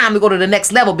 Now it's time to go to the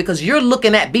next level because you're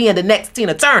looking at being the next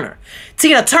Tina Turner.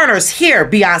 Tina Turner's here,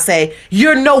 Beyonce.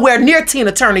 You're nowhere near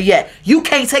Tina Turner yet. You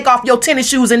can't take off your tennis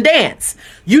shoes and dance.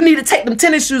 You need to take them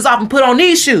tennis shoes off and put on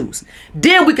these shoes.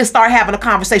 Then we can start having a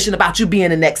conversation about you being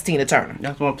the next Tina Turner.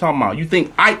 That's what I'm talking about. You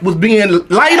think Ike was being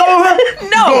light on her?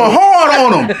 No. Going hard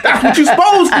on him. That's what you're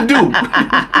supposed to do.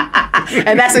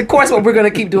 And that's, of course, what we're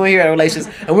going to keep doing here at Relations.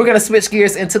 And we're going to switch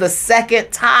gears into the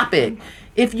second topic.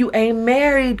 If you ain't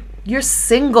married, you're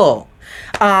single.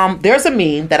 There's a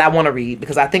meme that I want to read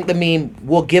because I think the meme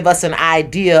will give us an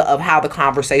idea of how the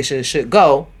conversation should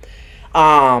go.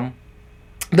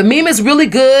 The meme is really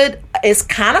good. It's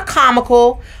kind of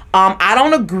comical. I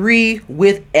don't agree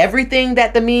with everything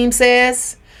that the meme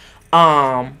says.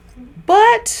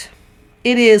 But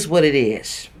it is what it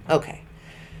is. Okay.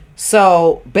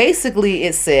 So basically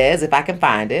it says, if I can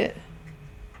find it.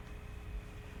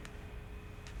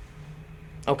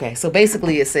 Okay. So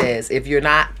basically it says, if you're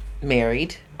not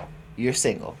married, you're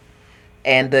single.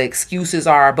 And the excuses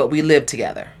are, but we live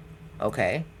together.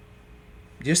 Okay.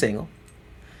 You're single.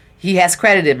 He has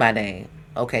credit in my name.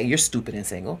 Okay, you're stupid and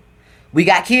single. We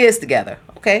got kids together.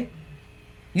 Okay,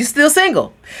 you're still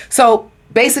single. So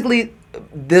basically,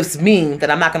 this meme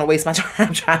that I'm not going to waste my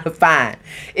time trying to find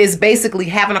is basically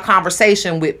having a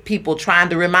conversation with people trying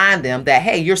to remind them that,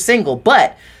 hey, you're single.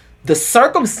 But the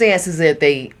circumstances that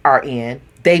they are in,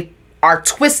 they are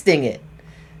twisting it.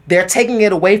 They're taking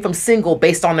it away from single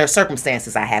based on their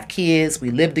circumstances. I have kids. We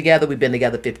live together. We've been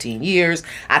together 15 years.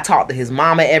 I talk to his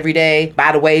mama every day.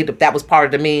 By the way, that was part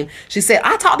of the meme. She said,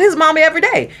 I talk to his mama every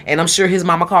day. And I'm sure his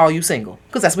mama call you single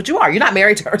because that's what you are. You're not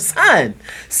married to her son.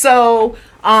 So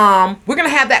we're going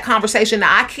to have that conversation.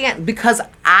 Now, I can't, because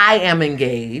I am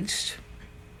engaged.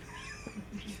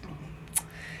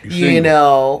 You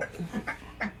know,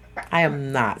 I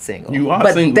am not single. You are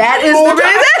but single. That is the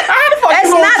reason. That's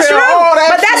not true.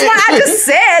 But that's why I just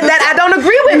said that I don't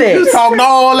agree with it. You talking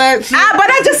all that shit.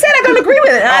 But I just said I don't agree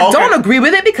with it. And I don't agree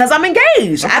with it because I'm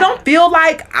engaged. I don't feel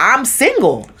like I'm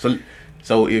single.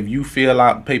 So if you fill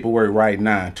out paperwork right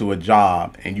now to a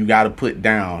job and you got to put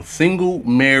down single,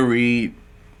 married,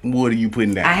 what are you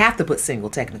putting down? I have to put single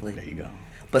technically. There you go.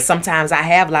 But sometimes I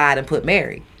have lied and put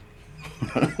married.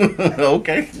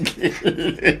 Okay.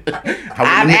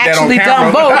 I've actually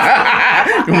done both.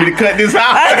 You want me to cut this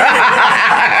out?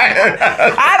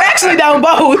 I've actually done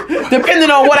both, depending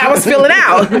on what I was filling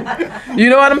out. You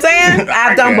know what I'm saying?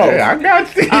 I've done both. I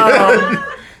got you.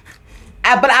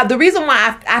 The reason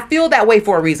why I feel that way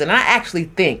for a reason, and I actually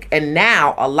think, and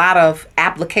now a lot of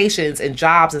applications and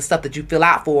jobs and stuff that you fill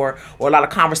out for, or a lot of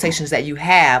conversations that you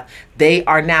have, they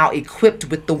are now equipped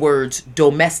with the words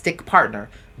domestic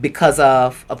partner. Because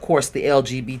of course, the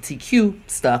LGBTQ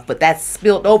stuff, but that's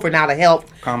spilled over now to help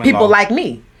people like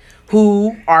me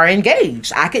who are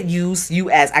engaged. I could use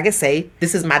you as, I could say,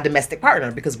 this is my domestic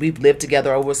partner because we've lived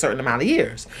together over a certain amount of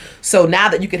years. So now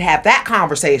that you could have that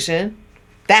conversation,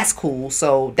 that's cool.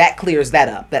 So that clears that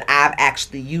up, that I've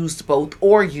actually used both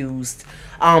or used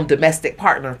domestic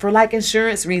partner for like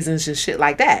insurance reasons and shit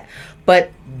like that.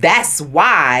 But that's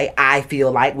why I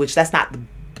feel like, which that's not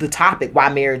the topic, why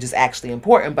marriage is actually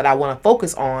important, but I want to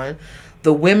focus on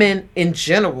the women in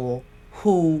general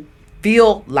who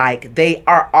feel like they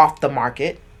are off the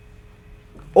market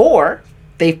or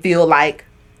they feel like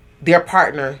their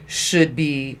partner should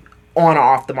be on or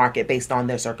off the market based on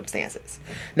their circumstances.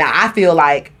 Now, I feel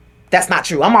like that's not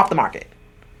true. I'm off the market.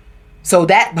 So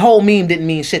that whole meme didn't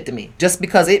mean shit to me. Just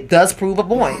because it does prove a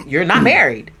point. You're not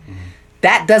married.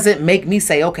 That doesn't make me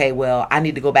say, okay, well, I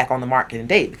need to go back on the market and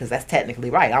date because that's technically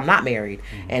right. I'm not married.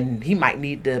 And he might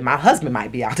need to, my husband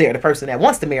might be out there. The person that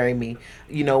wants to marry me,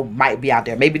 you know, might be out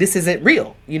there. Maybe this isn't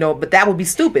real, you know, but that would be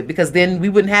stupid because then we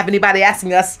wouldn't have anybody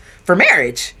asking us for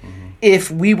marriage if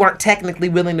we weren't technically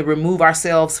willing to remove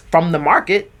ourselves from the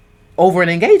market over an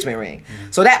engagement ring.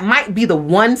 So that might be the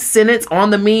one sentence on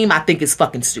the meme I think is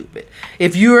fucking stupid.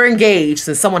 If you're engaged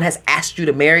and someone has asked you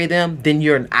to marry them,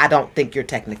 then I don't think you're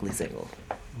technically single.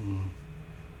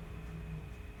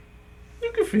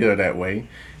 You can feel that way.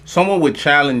 Someone would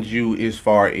challenge you as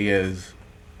far as,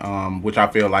 which I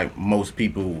feel like most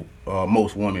people,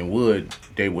 most women would,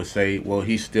 they would say, well,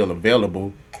 he's still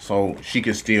available, so she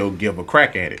could still give a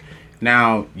crack at it.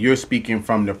 Now, you're speaking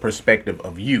from the perspective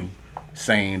of you,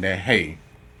 saying that, hey,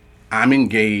 I'm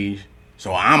engaged,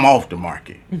 so I'm off the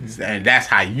market. And that's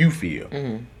how you feel.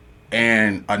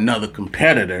 And another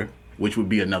competitor, which would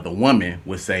be another woman,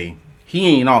 would say, he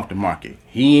ain't off the market.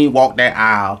 He ain't walked that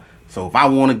aisle. So if I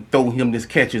want to throw him this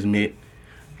catcher's mitt,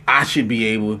 I should be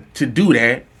able to do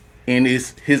that. And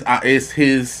it's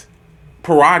his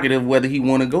prerogative whether he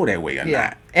want to go that way or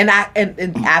not. And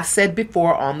I've said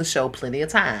before on the show plenty of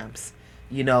times,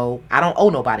 you know, I don't owe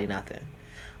nobody nothing.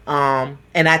 And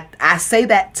I say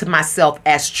that to myself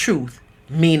as truth,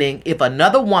 meaning if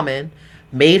another woman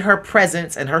made her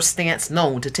presence and her stance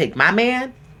known to take my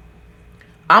man,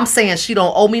 I'm saying she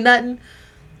don't owe me nothing,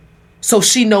 so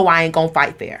she know I ain't gonna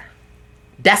fight fair.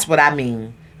 That's what I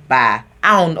mean by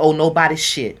I don't owe nobody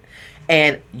shit.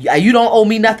 And you don't owe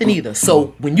me nothing either.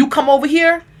 So when you come over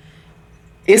here,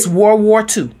 it's World War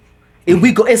II.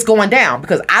 It's going down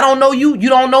because I don't know you, you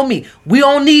don't know me. We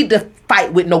don't need to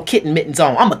fight with no kitten mittens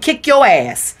on. I'm gonna kick your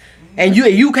ass. And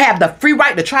you have the free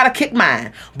right to try to kick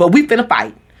mine. But we finna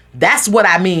fight. That's what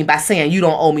I mean by saying you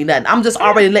don't owe me nothing. I'm just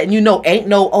already letting you know, ain't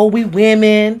no, oh, we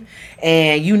women.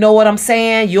 And you know what I'm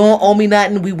saying? You don't owe me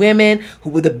nothing. We women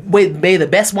who may the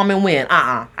best woman win.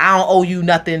 I don't owe you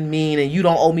nothing, mean, and you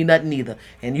don't owe me nothing either.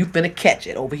 And you finna catch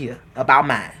it over here about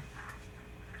mine.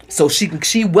 So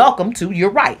she welcome to, you're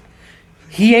right.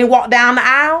 He ain't walked down the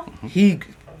aisle.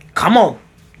 Come on,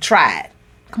 try it.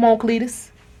 Come on,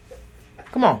 Cletus.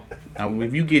 Come on. Now,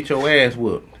 if you get your ass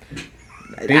whooped,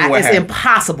 it's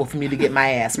impossible for me to get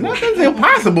my ass whooped. Nothing's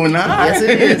impossible now. Yes,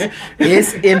 it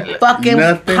is. It's fucking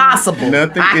impossible.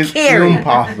 Nothing is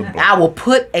impossible. I will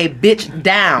put a bitch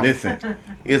down. Listen,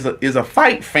 is a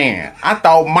fight fan. I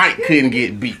thought Mike couldn't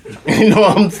get beat. You know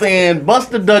what I'm saying?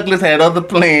 Buster Douglas had other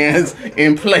plans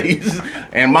in place,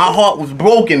 and my heart was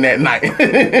broken that night.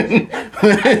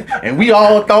 And we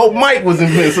all thought Mike was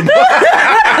invincible.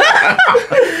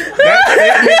 That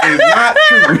statement is not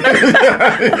true.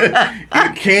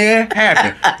 It can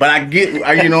happen, but I get,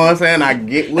 you know what I'm saying? I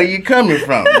get where you're coming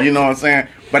from. You know what I'm saying?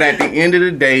 But at the end of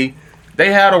the day,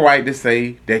 they have a right to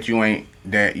say that you're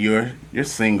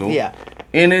single. Yeah.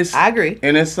 And I agree.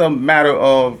 And it's a matter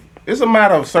of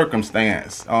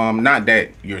circumstance. Not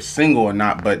that you're single or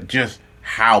not, but just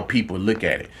how people look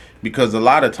at it. Because a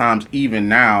lot of times, even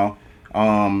now,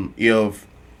 if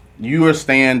you are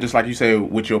staying, just like you say,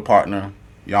 with your partner,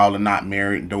 y'all are not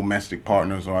married, domestic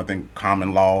partners, or I think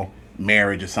common law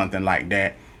marriage or something like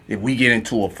that. If we get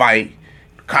into a fight,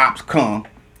 cops come,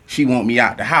 she want me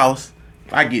out the house,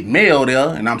 I get mail there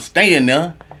and I'm staying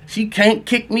there, she can't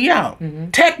kick me out.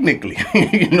 Technically.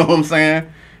 You know what I'm saying?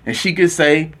 And she could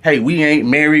say, hey, we ain't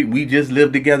married, we just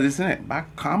live together, this and that. By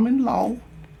common law,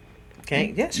 she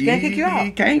can't kick you out.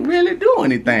 You can't really do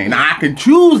anything. Now I can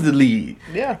choose to leave.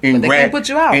 Yeah, but they can't put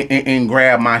you out. And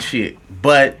grab my shit.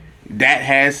 But that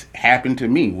has happened to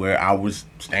me where I was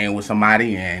staying with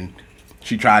somebody and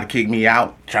she tried to kick me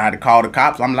out, tried to call the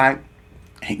cops. I'm like,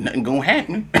 ain't nothing gonna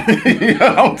happen. You know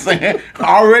what I'm saying?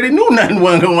 I already knew nothing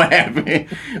wasn't gonna happen.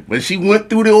 But she went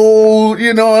through the old,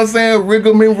 you know what I'm saying,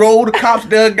 rigmarole. The cops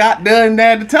there got there and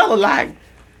there to tell her, like,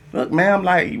 look, ma'am,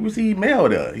 like, he received mail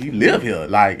there. He live here.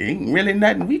 Like, ain't really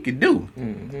nothing we could do.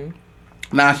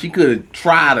 Now, she could have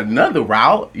tried another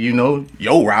route, you know,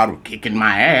 your route of kicking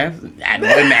my ass. That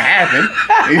wouldn't have happened.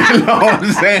 You know what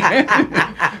I'm saying?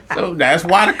 So that's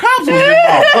why the cops was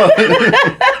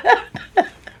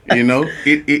involved. You know,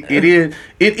 it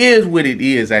is what it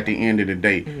is at the end of the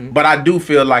day. But I do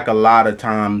feel like a lot of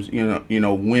times, you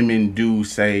know, women do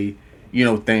say, you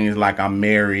know, things like I'm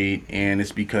married and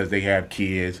it's because they have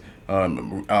kids.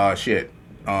 On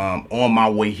my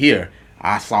way here,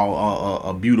 I saw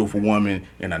a beautiful woman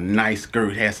in a nice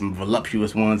skirt, had some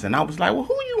voluptuous ones, and I was like, well,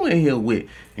 who you in here with?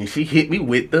 And she hit me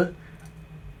with the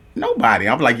nobody.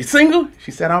 I'm like, you single? She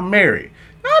said, I'm married.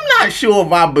 Now, I'm not sure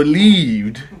if I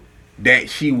believed that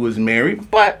she was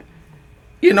married, but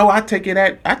you know, I take it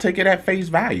at face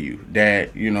value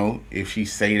that, you know, if she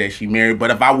say that she married.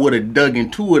 But if I would have dug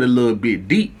into it a little bit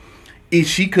deep,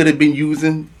 she could have been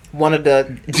using one of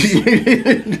the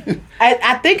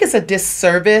I think it's a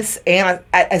disservice, and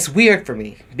it's weird for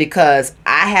me because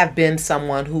I have been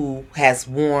someone who has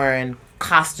worn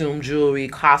costume jewelry,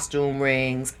 costume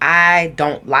rings. I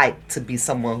don't like to be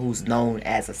someone who's known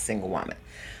as a single woman.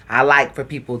 I like for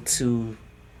people to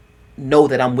know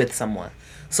that I'm with someone.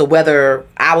 So whether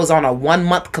I was on a 1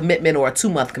 month commitment or a 2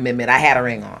 month commitment, I had a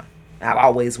ring on. I've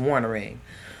always worn a ring.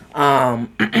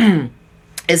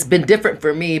 It's been different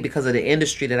for me because of the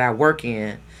industry that I work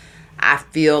in. I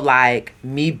feel like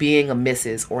me being a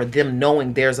Mrs. or them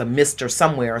knowing there's a Mr.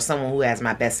 somewhere or someone who has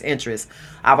my best interest,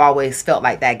 I've always felt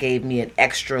like that gave me an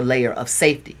extra layer of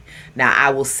safety. Now,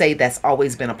 I will say that's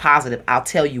always been a positive. I'll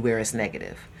tell you where it's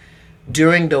negative.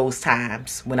 During those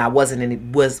times when I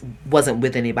wasn't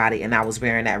with anybody and I was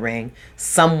wearing that ring,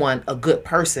 a good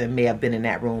person may have been in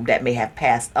that room that may have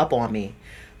passed up on me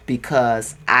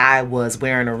because I was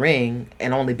wearing a ring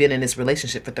and only been in this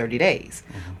relationship for 30 days.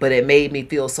 But it made me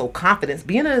feel so confident.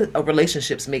 Being in a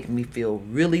relationship's making me feel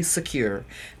really secure,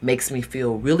 makes me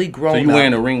feel really grown up. So you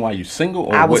wearing a ring while you single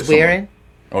or I was wearing?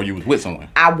 Or you was with someone?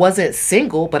 I wasn't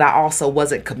single, but I also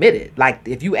wasn't committed. Like,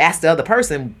 if you asked the other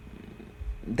person,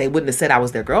 they wouldn't have said I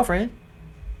was their girlfriend.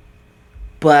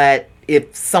 But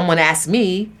if someone asked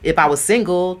me if I was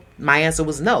single, my answer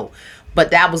was no.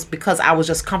 But that was because I was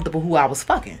just comfortable who I was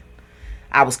fucking.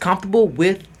 I was comfortable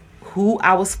with who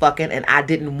I was fucking, and I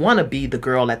didn't want to be the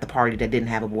girl at the party that didn't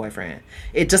have a boyfriend.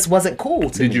 It just wasn't cool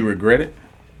to me. Did you regret it?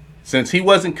 Since he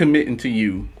wasn't committing to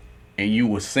you and you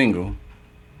were single,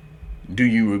 do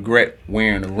you regret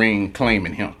wearing a ring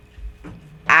claiming him?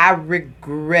 I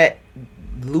regret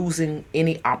losing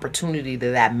any opportunity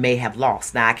that I may have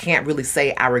lost. Now, I can't really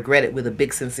say I regret it with a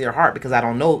big sincere heart because I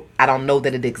don't know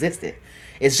that it existed.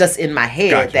 It's just in my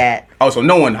head that... Oh, so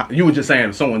no one... You were just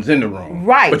saying someone's in the room.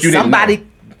 Right. But you didn't know.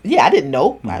 Yeah, I didn't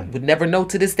know. I would never know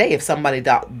to this day if somebody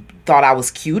thought I was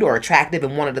cute or attractive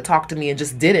and wanted to talk to me and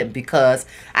just didn't because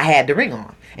I had the ring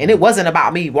on. And it wasn't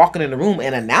about me walking in the room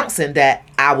and announcing that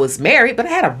I was married, but I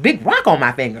had a big rock on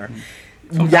my finger.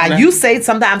 Now, you say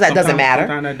sometimes that doesn't matter.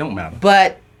 Sometimes that don't matter.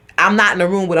 But I'm not in the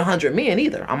room with 100 men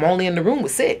either. I'm only in the room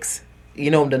with 6.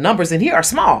 You know, the numbers in here are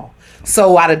small.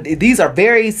 So these are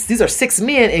 6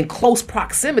 men in close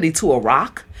proximity to a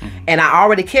rock. Mm-hmm. And I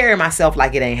already carry myself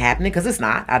like it ain't happening because it's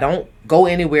not. I don't go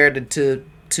anywhere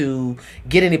to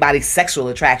get anybody's sexual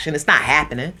attraction. It's not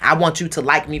happening. I want you to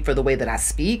like me for the way that I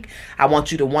speak. I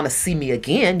want you to want to see me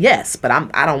again. Yes, but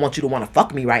I don't want you to want to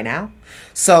fuck me right now.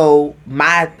 So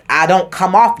I don't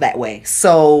come off that way.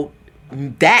 So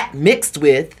that mixed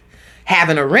with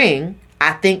having a ring,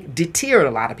 I think deterred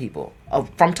a lot of people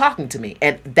from talking to me.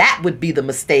 And that would be the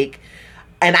mistake.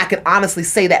 And I could honestly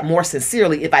say that more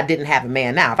sincerely if I didn't have a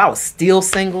man now. If I was still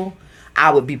single,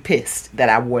 I would be pissed that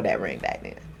I wore that ring back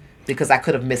then because I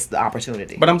could have missed the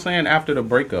opportunity. But I'm saying after the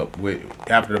breakup with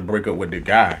the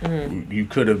guy, mm-hmm. you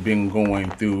could have been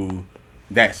going through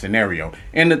that scenario.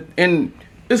 And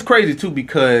it's crazy too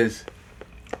because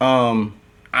I'm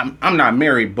not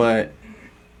married, but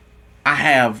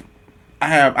I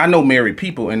know married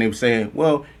people, and they've said,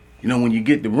 well, you know, when you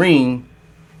get the ring,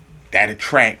 that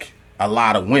attract a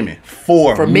lot of women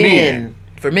for men.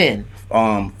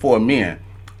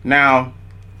 Now,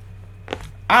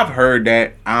 I've heard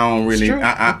that.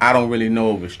 I don't really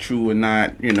know if it's true or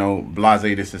not. You know, blase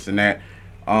this and that.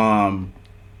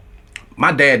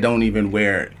 My dad don't even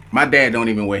wear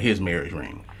his marriage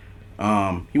ring.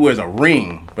 He wears a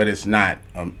ring, but it's not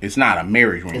a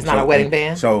marriage ring. It's not a wedding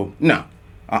band. So no,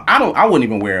 I wouldn't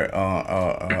even wear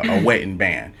a wedding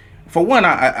band. For one,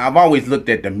 I've always looked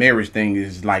at the marriage thing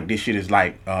as like this shit is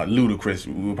like ludicrous.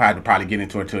 We'll probably get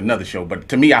into it to another show. But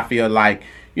to me, I feel like,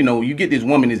 you know, you get this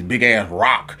woman, this big ass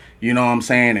rock, you know what I'm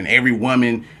saying? And every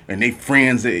woman and they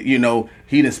friends, you know,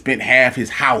 he done spent half his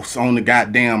house on the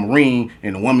goddamn ring,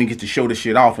 and the woman gets to show the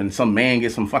shit off, and some man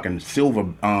gets some fucking silver,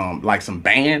 like some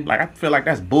band. Like, I feel like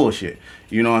that's bullshit.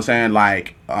 You know what I'm saying?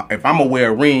 Like, if I'm gonna wear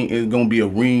a ring, it's gonna be a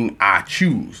ring I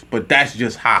choose. But that's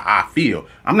just how I feel.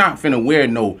 I'm not finna wear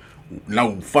no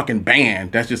fucking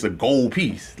band that's just a gold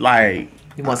piece. Like,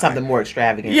 you want something more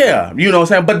extravagant. Yeah, you know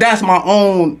what I'm saying? But that's my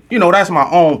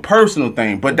own personal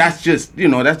thing. But that's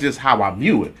just how I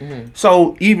view it. Mm-hmm.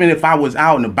 So even if I was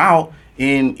out and about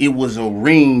and it was a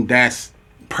ring that's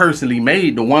personally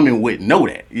made, the woman wouldn't know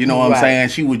that. You know what I'm saying?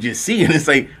 She would just see it and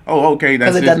say, oh, okay,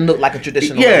 that's because it doesn't look like a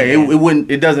traditional ring.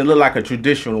 It doesn't look like a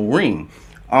traditional ring.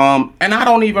 And I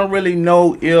don't even really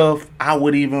know if I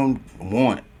would even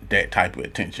want that type of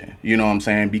attention. You know what I'm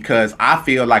saying? Because I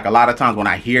feel like a lot of times when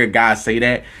I hear guys say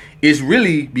that, it's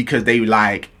really because they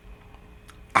like,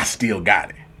 I still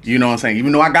got it. You know what I'm saying?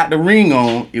 Even though I got the ring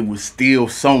on, it was still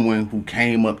someone who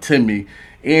came up to me.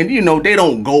 And, you know, they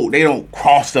don't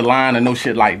cross the line or no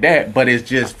shit like that, but it's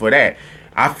just for that.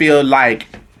 I feel like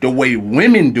the way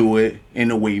women do it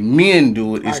and the way men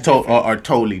do it are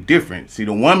totally different. See,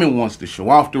 the woman wants to show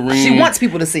off the ring. She wants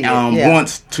people to see it.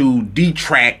 Wants to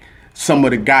detract some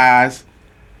of the guys,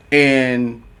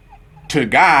 and to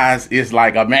guys, it's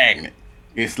like a magnet.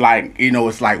 It's like, you know,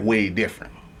 it's like way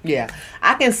different. Yeah.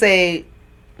 I can say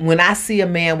when I see a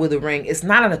man with a ring, it's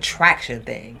not an attraction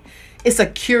thing. It's a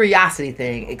curiosity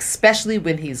thing, especially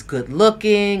when he's good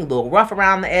looking, a little rough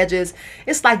around the edges.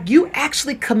 It's like you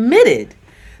actually committed.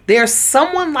 There's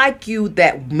someone like you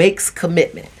that makes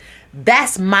commitment.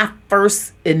 That's my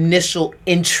first initial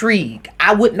intrigue.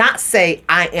 I would not say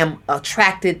I am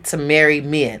attracted to married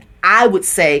men. I would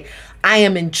say I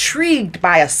am intrigued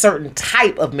by a certain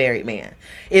type of married man.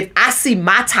 If I see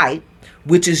my type,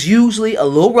 which is usually a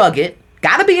little rugged,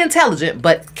 gotta be intelligent,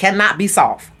 but cannot be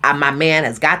soft. My man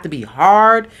has got to be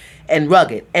hard and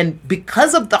rugged. And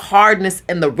because of the hardness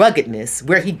and the ruggedness,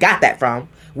 where he got that from,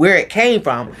 where it came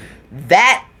from,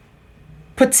 that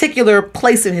particular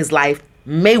place in his life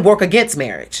may work against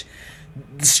marriage.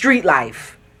 The street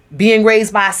life, being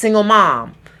raised by a single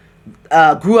mom,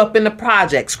 grew up in the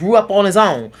projects, grew up on his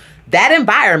own. That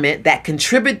environment that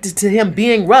contributed to him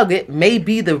being rugged may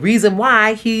be the reason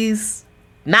why he's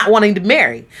not wanting to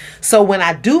marry. So when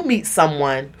I do meet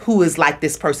someone who is like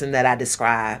this person that I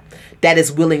described, that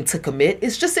is willing to commit,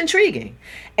 it's just intriguing.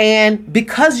 And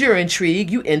because you're intrigued,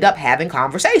 you end up having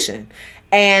conversation.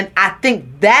 And I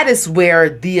think that is where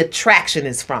the attraction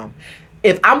is from.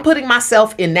 If I'm putting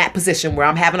myself in that position where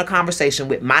I'm having a conversation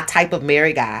with my type of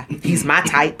married guy, he's my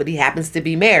type, but he happens to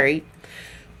be married,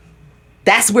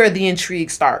 that's where the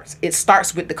intrigue starts. It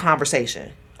starts with the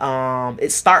conversation.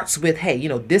 It starts with, hey,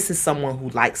 this is someone who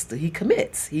he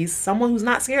commits. He's someone who's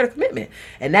not scared of commitment.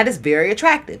 And that is very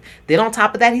attractive. Then on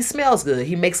top of that, he smells good.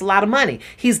 He makes a lot of money.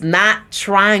 He's not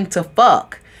trying to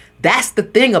fuck. That's the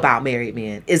thing about married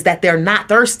men, is that they're not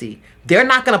thirsty. They're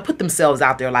not going to put themselves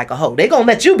out there like a hoe. They're going to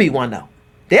let you be one, though.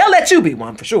 They'll let you be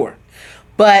one for sure.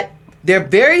 But they're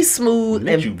very smooth.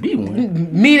 Let you be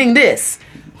one. Meaning this.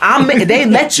 They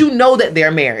let you know that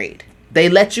they're married. They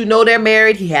let you know they're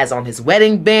married. He has on his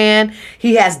wedding band.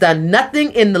 He has done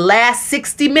nothing in the last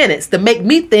 60 minutes to make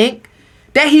me think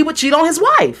that he would cheat on his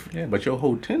wife. Yeah, but your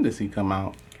whole tendency come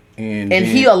out. And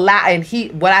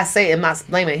what I say, I'm not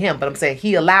blaming him, but I'm saying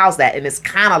he allows that. And it's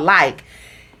kind of like,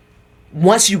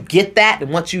 once you get that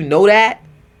and once you know that,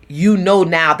 you know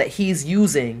now that he's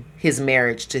using his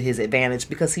marriage to his advantage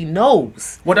because he knows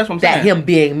that's what I'm saying. That him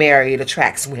being married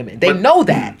attracts women. They know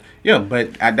that. Yeah,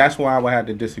 but that's why I would have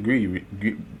to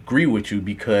agree with you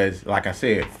because, like I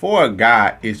said, for a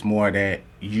guy, it's more that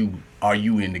you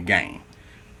in the game.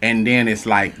 And then it's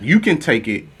like you can take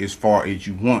it as far as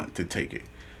you want to take it.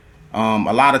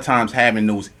 A lot of times having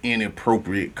those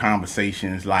inappropriate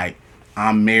conversations like,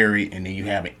 I'm married, and then you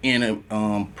have an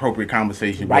inappropriate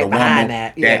conversation right with a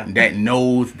woman that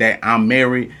knows that I'm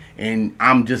married, and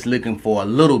I'm just looking for a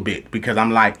little bit because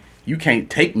I'm like, you can't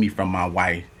take me from my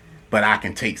wife, but I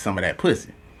can take some of that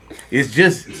pussy. It's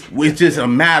just a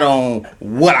matter on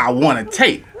what I want to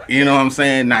take. You know what I'm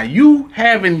saying? Now you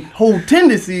having whole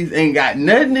tendencies ain't got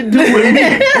nothing to do with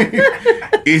me.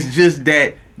 It's just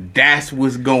that's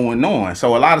what's going on.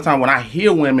 So a lot of time when I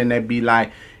hear women that be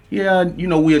like, yeah,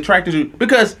 we attracted you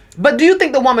because. But do you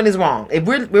think the woman is wrong? If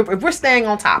we're staying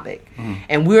on topic,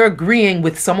 and we're agreeing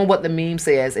with some of what the meme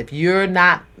says, if you're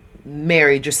not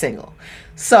married, you're single.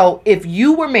 So if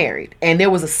you were married and there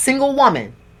was a single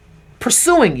woman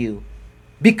pursuing you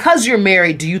because you're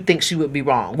married, do you think she would be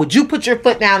wrong? Would you put your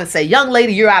foot down and say, "Young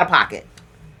lady, you're out of pocket"?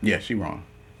 Yeah, she wrong.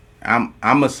 I'm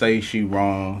gonna say she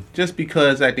wrong just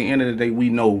because at the end of the day we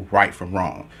know right from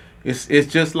wrong. It's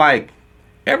just like.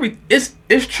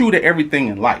 It's true to everything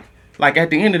in life. Like at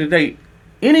the end of the day,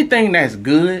 anything that's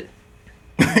good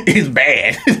is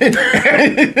bad,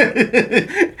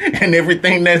 and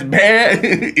everything that's bad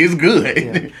is good.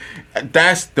 Yeah.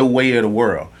 That's the way of the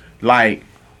world. Like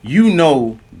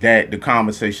that the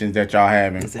conversations that y'all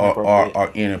having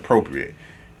are inappropriate.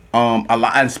 A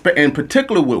lot, in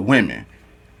particular with women.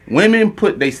 Women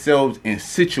put themselves in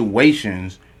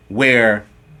situations where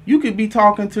you could be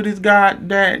talking to this guy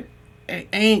that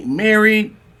ain't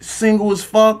married, single as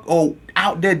fuck, or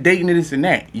out there dating this and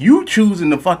that. You choosing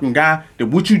the fucking guy that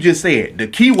what you just said, the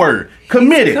key word,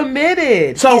 committed. He's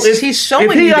committed. So he's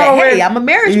showing you that, hey, I'm a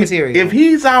marriage material. If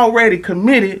he's already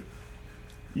committed,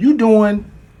 you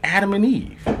doing Adam and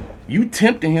Eve. You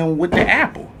tempting him with the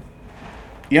apple.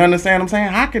 You understand what I'm saying?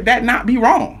 How could that not be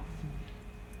wrong?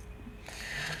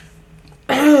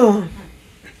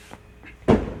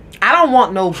 I don't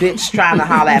want no bitch trying to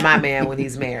holler at my man when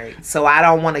he's married. So I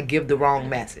don't want to give the wrong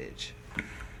message.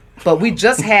 But we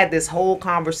just had this whole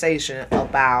conversation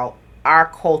about our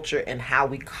culture and how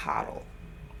we coddle.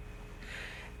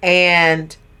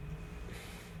 And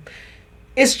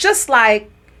it's just like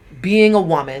being a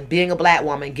woman, being a black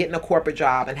woman, getting a corporate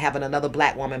job and having another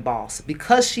black woman boss.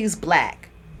 Because she's black,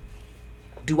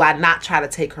 do I not try to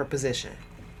take her position?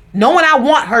 Knowing I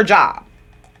want her job.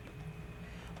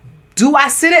 Do I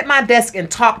sit at my desk and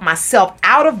talk myself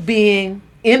out of being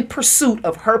in pursuit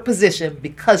of her position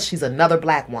because she's another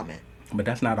black woman? But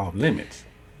that's not off limits.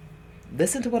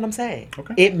 Listen to what I'm saying.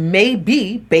 Okay. It may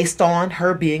be based on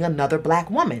her being another black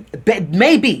woman.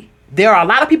 Maybe. There are a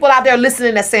lot of people out there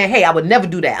listening that's saying, hey, I would never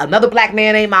do that. Another black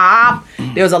man ain't my op.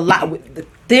 There's a lot.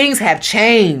 Things have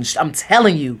changed. I'm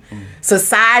telling you.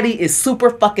 Society is super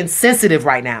fucking sensitive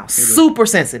right now. Super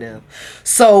sensitive.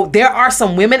 So there are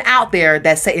some women out there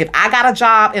that say, if I got a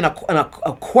job in a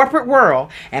corporate world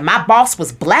and my boss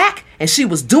was black and she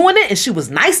was doing it and she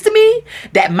was nice to me,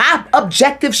 that my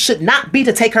objective should not be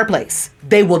to take her place.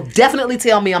 They will definitely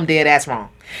tell me I'm dead ass wrong.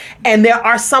 And there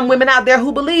are some women out there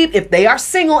who believe if they are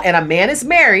single and a man is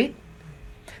married,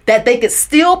 that they could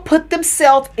still put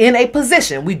themselves in a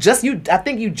position. I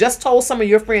think you just told some of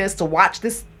your friends to watch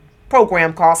this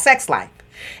program called Sex Life.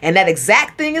 And that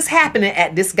exact thing is happening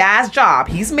at this guy's job.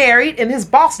 He's married and his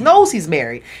boss knows he's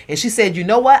married. And she said, you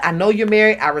know what? I know you're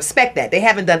married. I respect that. They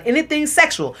haven't done anything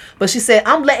sexual. But she said,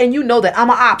 I'm letting you know that I'm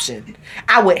an option.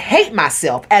 I would hate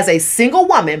myself as a single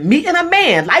woman meeting a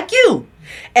man like you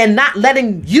and not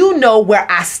letting you know where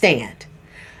I stand.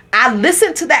 I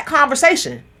listened to that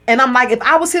conversation and I'm like, if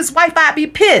I was his wife, I'd be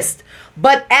pissed.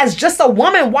 But as just a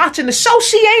woman watching the show,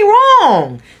 she ain't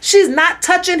wrong. She's not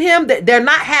touching him. They're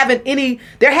not having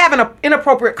they're having an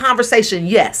inappropriate conversation,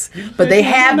 yes. But they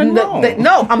have,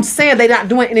 no, I'm saying they're not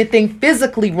doing anything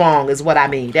physically wrong is what I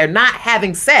mean. They're not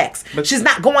having sex. But she's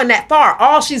not going that far.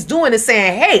 All she's doing is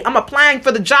saying, hey, I'm applying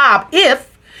for the job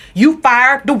if you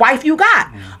fire the wife you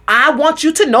got. I want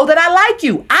you to know that I like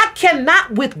you. I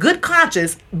cannot, with good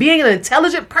conscience, being an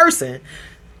intelligent person,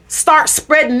 start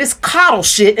spreading this coddle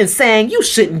shit and saying, you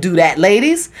shouldn't do that,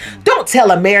 ladies. Don't tell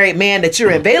a married man that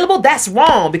you're available. That's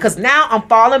wrong, because now I'm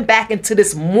falling back into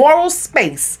this moral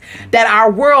space that our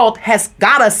world has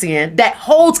got us in that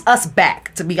holds us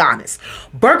back, to be honest.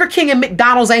 Burger King and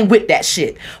McDonald's ain't with that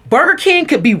shit. Burger King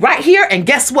could be right here, and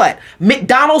guess what?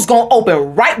 McDonald's gonna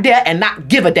open right there and not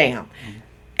give a damn.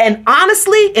 And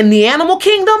honestly, in the animal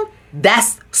kingdom,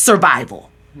 that's survival.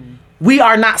 We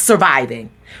are not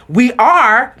surviving. We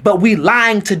are, but we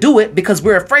lying to do it because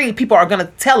we're afraid people are going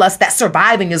to tell us that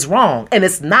surviving is wrong. And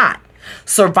it's not.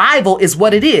 Survival is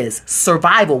what it is.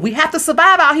 Survival. We have to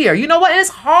survive out here. You know what? It's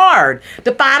hard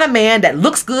to find a man that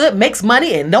looks good, makes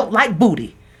money, and don't like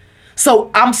booty.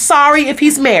 So I'm sorry if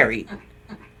he's married.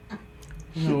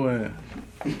 You know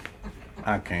what?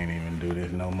 I can't even do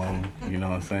this no more. You know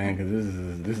what I'm saying? Because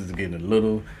this is getting a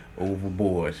little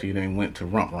overboard. She done went to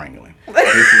rump wrangling.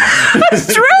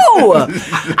 It's true.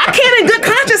 I can't in good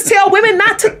conscience tell women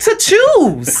not to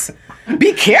choose.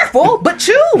 Be careful, but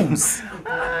choose.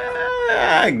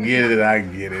 I get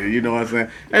it. You know what I'm saying?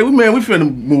 Hey, we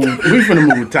finna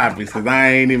move topics, because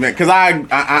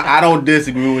I don't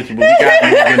disagree with you, but we got to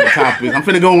move into topics. I'm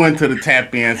finna go into the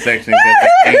tap in section because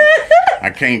I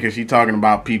can't, because she talking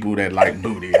about people that like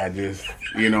booty. I just,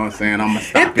 you know what I'm saying? I'm gonna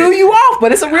stop it. It threw you off,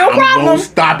 but it's a real problem. I'm gonna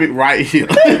stop it right here.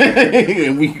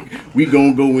 And we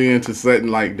gonna go into something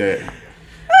like that.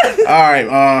 All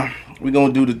right, we're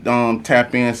gonna do the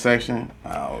tap in section.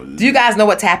 Do you guys know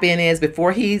what tap in is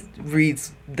before he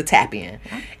reads the tap in?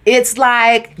 It's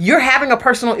like you're having a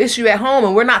personal issue at home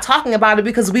and we're not talking about it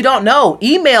because we don't know.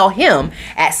 Email him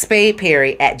at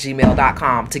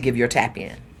spadeperry@gmail.com to give your tap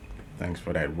in. Thanks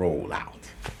for that rollout.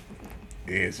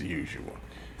 As usual.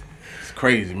 It's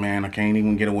crazy, man. I can't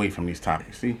even get away from these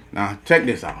topics. See? Now, check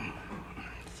this out.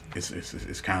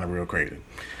 It's kind of real crazy.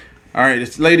 All right,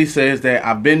 this lady says that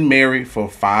I've been married for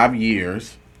 5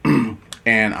 years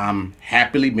and I'm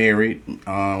happily married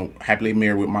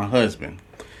with my husband.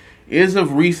 As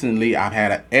of recently, I've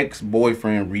had an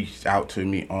ex-boyfriend reach out to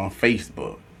me on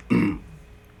Facebook.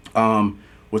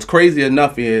 What's crazy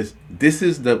enough is this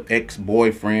is the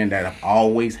ex-boyfriend that I've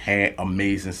always had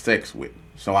amazing sex with.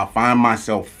 So I find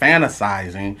myself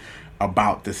fantasizing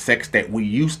about the sex that we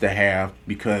used to have,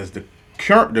 because the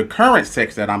current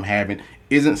sex that I'm having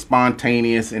isn't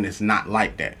spontaneous and it's not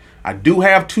like that. I do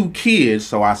have 2 kids,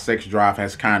 so our sex drive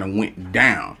has kind of went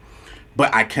down.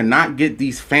 But I cannot get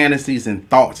these fantasies and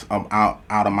thoughts out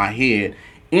of my head.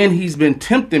 And he's been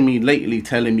tempting me lately,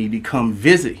 telling me to come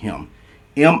visit him.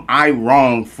 Am I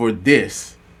wrong for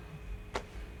this?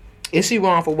 Is she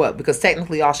wrong for what? Because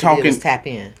technically all she did was tap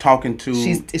in.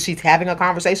 Is she having a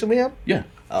conversation with him? Yeah.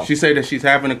 Oh. She said that she's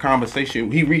having a conversation.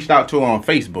 He reached out to her on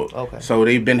Facebook. Okay. So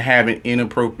they've been having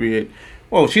inappropriate.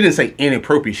 Well, she didn't say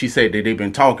inappropriate. She said that they've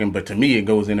been talking, but to me it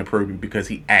goes inappropriate because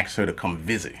he asked her to come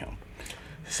visit him.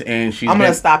 And I'm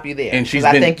going to stop you there because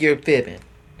I think you're fibbing.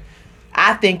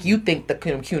 I think you think the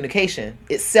communication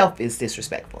itself is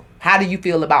disrespectful. How do you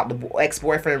feel about the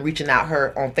ex-boyfriend reaching out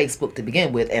her on Facebook to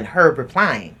begin with and her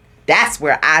replying? That's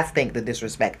where I think the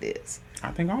disrespect is.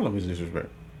 I think all of it's disrespect.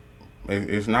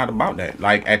 It's not about that.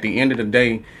 Like, at the end of the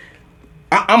day,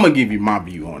 I'm going to give you my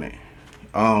view on it.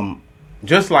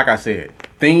 Just like I said,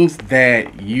 things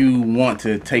that you want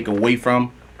to take away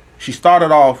from. She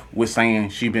started off with saying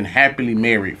she'd been happily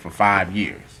married for 5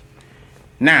 years.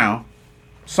 Now,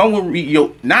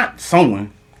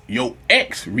 your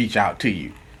ex reach out to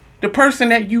you. The person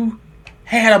that you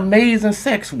had amazing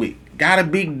sex with, got a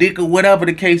big dick or whatever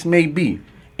the case may be.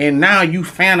 And now you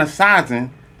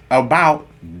fantasizing about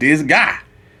this guy.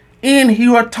 And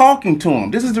you are talking to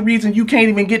him. This is the reason you can't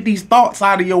even get these thoughts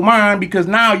out of your mind, because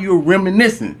now you're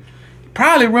reminiscing.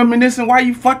 Probably reminiscing while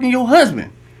you fucking your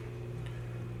husband.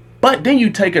 But then you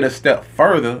take it a step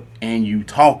further and you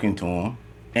talking to him.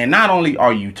 And not only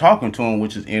are you talking to him,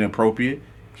 which is inappropriate,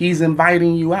 he's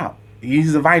inviting you out.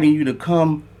 He's inviting you to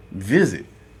come visit.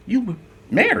 You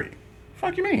married.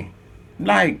 Fuck you mean?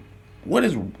 Like, what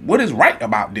is right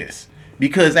about this?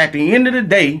 Because at the end of the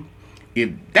day, if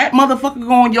that motherfucker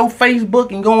go on your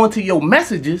Facebook and go into your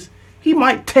messages, he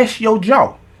might test your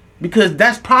jaw. Because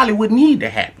that's probably what need to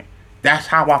happen. That's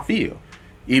how I feel.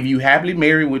 If you happily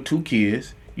married with 2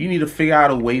 kids, you need to figure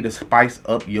out a way to spice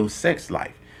up your sex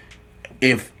life.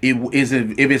 If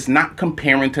it's not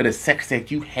comparing to the sex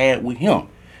that you had with him.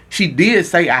 She did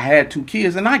say I had 2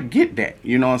 kids, and I get that.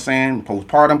 You know what I'm saying?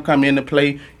 Postpartum come into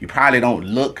play. You probably don't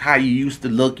look how you used to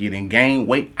look. You didn't gain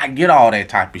weight. I get all that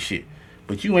type of shit.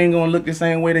 But you ain't gonna look the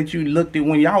same way that you looked it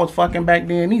when y'all was fucking back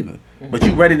then either. But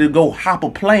you ready to go hop a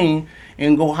plane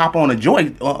and go hop on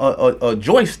a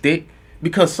joystick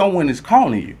because someone is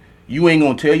calling you. You ain't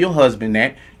gonna tell your husband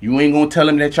that. You ain't gonna tell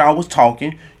him that y'all was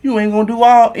talking. You ain't gonna do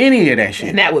any of that shit.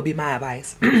 And that would be my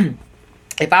advice.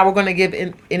 If I were gonna give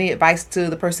any advice to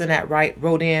the person that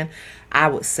wrote in, I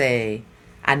would say,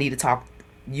 you need to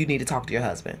talk to your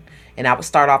husband. And I would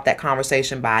start off that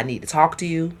conversation by, I need to talk to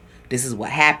you. This is what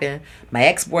happened. My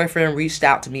ex-boyfriend reached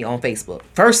out to me on Facebook.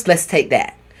 First, let's take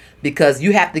that. Because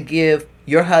you have to give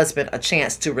your husband a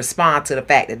chance to respond to the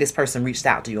fact that this person reached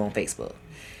out to you on Facebook.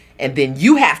 And then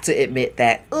you have to admit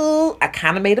that, I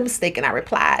kind of made a mistake and I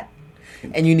replied.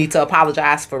 And you need to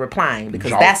apologize for replying.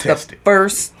 Because that's the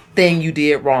first thing you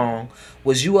did wrong,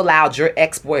 was you allowed your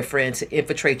ex-boyfriend to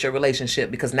infiltrate your relationship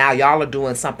because now y'all are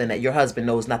doing something that your husband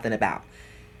knows nothing about.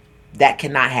 That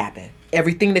cannot happen.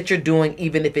 Everything that you're doing,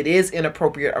 even if it is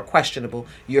inappropriate or questionable,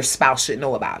 your spouse should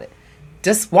know about it.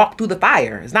 Just walk through the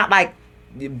fire. It's not like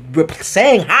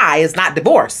saying hi is not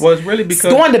divorce. Well, it's really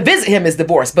because going to visit him is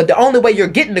divorce. But the only way you're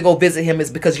getting to go visit him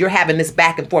is because you're having this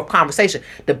back and forth conversation.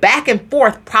 The back and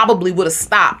forth probably would have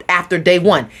stopped after day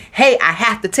 1. Hey, I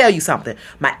have to tell you something.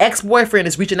 My ex-boyfriend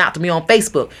is reaching out to me on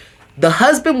Facebook. The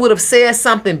husband would have said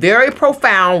something very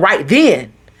profound right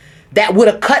then that would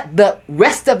have cut the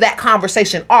rest of that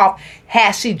conversation off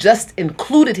had she just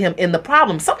included him in the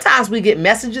problem. Sometimes we get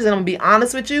messages, and I'm going to be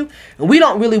honest with you, and we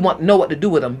don't really know what to do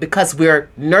with them because we're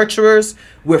nurturers,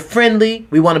 we're friendly,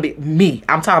 we want to be, me,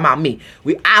 I'm talking about me.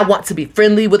 I want to be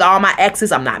friendly with all my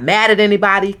exes, I'm not mad at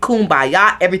anybody,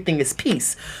 kumbaya, everything is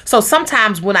peace. So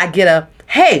sometimes when I get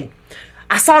hey,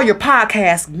 I saw your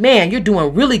podcast, man, you're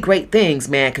doing really great things,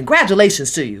 man,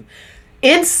 congratulations to you.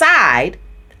 Inside,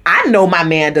 I know my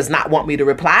man does not want me to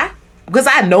reply because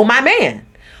I know my man.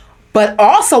 But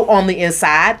also on the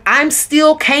inside, I'm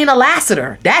still Kaynah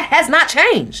Lassiter. That has not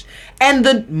changed.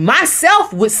 And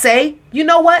myself would say, you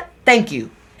know what? Thank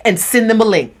you. And send them a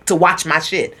link to watch my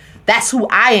shit. That's who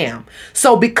I am.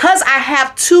 So because I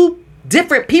have 2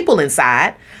 different people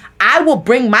inside, I will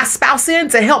bring my spouse in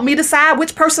to help me decide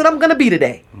which person I'm going to be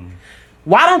today.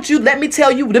 Why don't you let me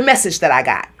tell you the message that I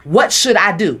got? What should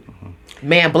I do?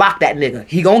 Man, block that nigga.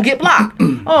 He gonna get blocked.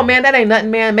 Oh man, that ain't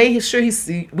nothing, man. Make sure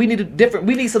we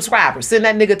need subscribers. Send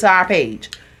that nigga to our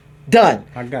page. Done.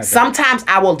 I got that. Sometimes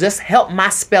I will just help my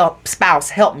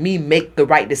spouse help me make the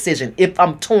right decision if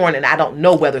I'm torn and I don't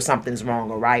know whether something's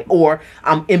wrong or right, or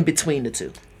I'm in between the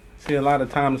two. See, a lot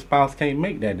of times the spouse can't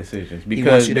make that decision because he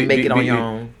wants you to make it on your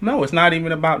own. No, it's not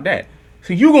even about that.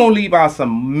 See, you gonna leave out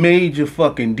some major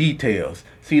fucking details.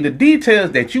 See, the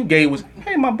details that you gave was,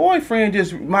 hey, my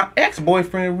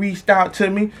ex-boyfriend reached out to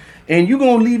me, and you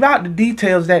gonna leave out the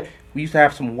details that we used to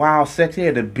have some wild sex. He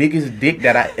had the biggest dick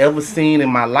that I ever seen in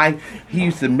my life. He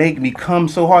used to make me come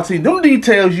so hard. See, them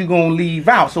details you gonna leave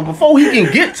out. So before he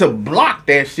can get to block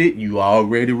that shit, you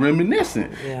already reminiscing.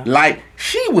 Yeah. Like,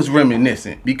 she was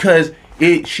reminiscing because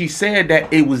she said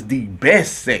that it was the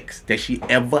best sex that she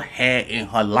ever had in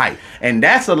her life. And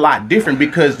that's a lot different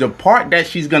because the part that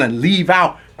she's going to leave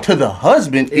out to the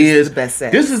husband is, the best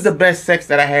sex. This is the best sex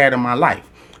that I had in my life.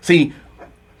 See,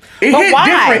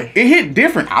 It hit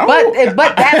different. I don't know.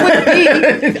 But that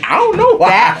would be. I don't know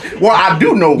why. Well, I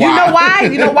do know why. You know why?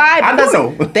 You know why? I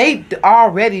don't know. They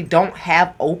already don't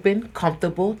have open,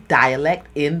 comfortable dialect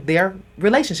in their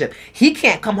relationship. He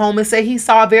can't come home and say he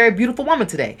saw a very beautiful woman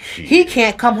today. Jeez. He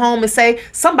can't come home and say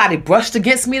somebody brushed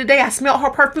against me today. I smelled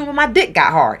her perfume when my dick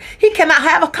got hard. He cannot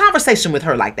have a conversation with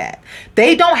her like that.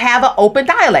 They don't have an open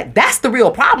dialect. That's the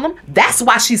real problem. That's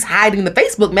why she's hiding the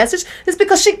Facebook message. It's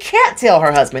because she can't tell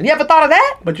her husband. You ever thought of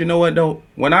that? But you know what though?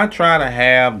 When I try to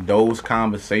have those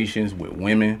conversations with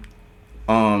women,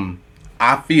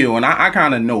 I feel, and I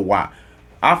kind of know why.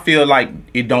 I feel like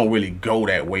it don't really go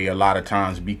that way a lot of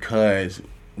times because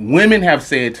women have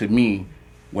said to me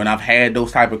when I've had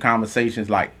those type of conversations,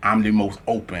 like, I'm the most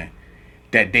open.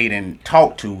 that they didn't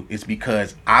talk to is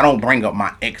because I don't bring up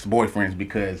my ex-boyfriends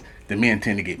because the men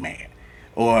tend to get mad.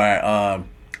 Or I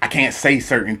can't say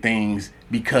certain things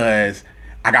because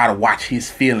I gotta watch his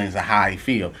feelings of how he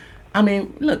feel. I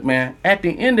mean, look, man, at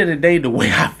the end of the day, the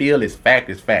way I feel is fact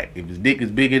is fact. If his dick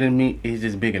is bigger than me, it's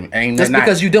just bigger than me. Ain't just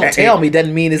because you don't tell me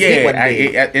doesn't mean his dick wasn't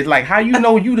big. It's like, how you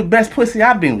know you the best pussy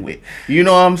I've been with? You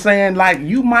know what I'm saying? Like,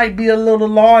 you might be a little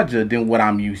larger than what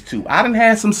I'm used to. I done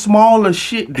had some smaller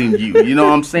shit than you. You know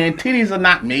what I'm saying? Titties are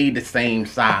not made the same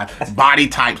size. Body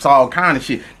types, all kind of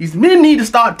shit. These men need to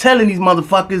start telling these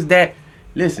motherfuckers that,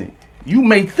 listen, you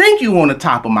may think you on the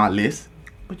top of my list,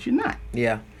 but you're not.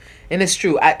 Yeah. And it's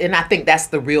true. I think that's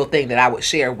the real thing that I would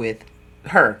share with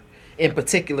her in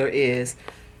particular is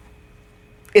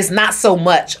it's not so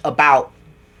much about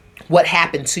what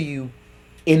happened to you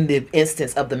in the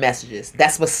instance of the messages.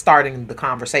 That's what's starting the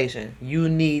conversation. You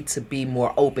need to be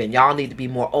more open. Y'all need to be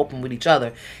more open with each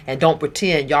other. And don't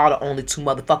pretend y'all the only two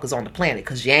motherfuckers on the planet,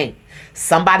 because you ain't.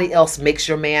 Somebody else makes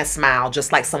your man smile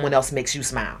just like someone else makes you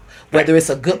smile. Whether it's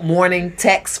a good morning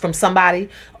text from somebody,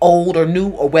 old or new,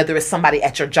 or whether it's somebody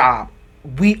at your job.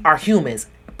 We are humans.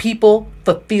 People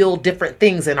fulfill different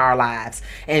things in our lives.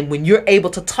 And when you're able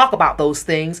to talk about those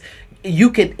things,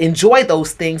 you can enjoy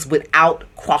those things without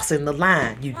crossing the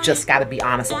line. You just got to be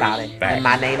honest about it. And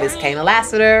my name is Kaynah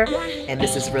Lassiter, and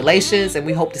this is Relations, and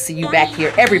we hope to see you back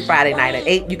here every Friday night at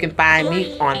 8. You can find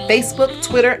me on Facebook,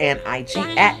 Twitter, and IG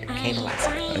at Kaynah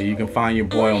Lassiter. You can find your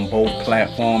boy on both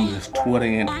platforms. It's Twitter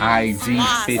and IG,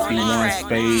 51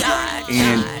 Spade.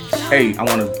 And hey, I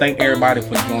want to thank everybody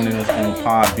for joining us on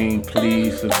Podbean.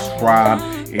 Please subscribe.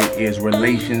 It is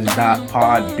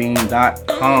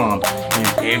relations.podbean.com. And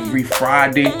every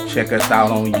Friday, check us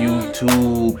out on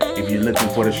YouTube. If you're looking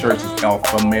for the shirts, it's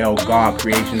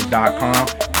alphamalegodcreations.com.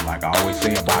 And like I always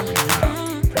say about this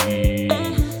time, peace.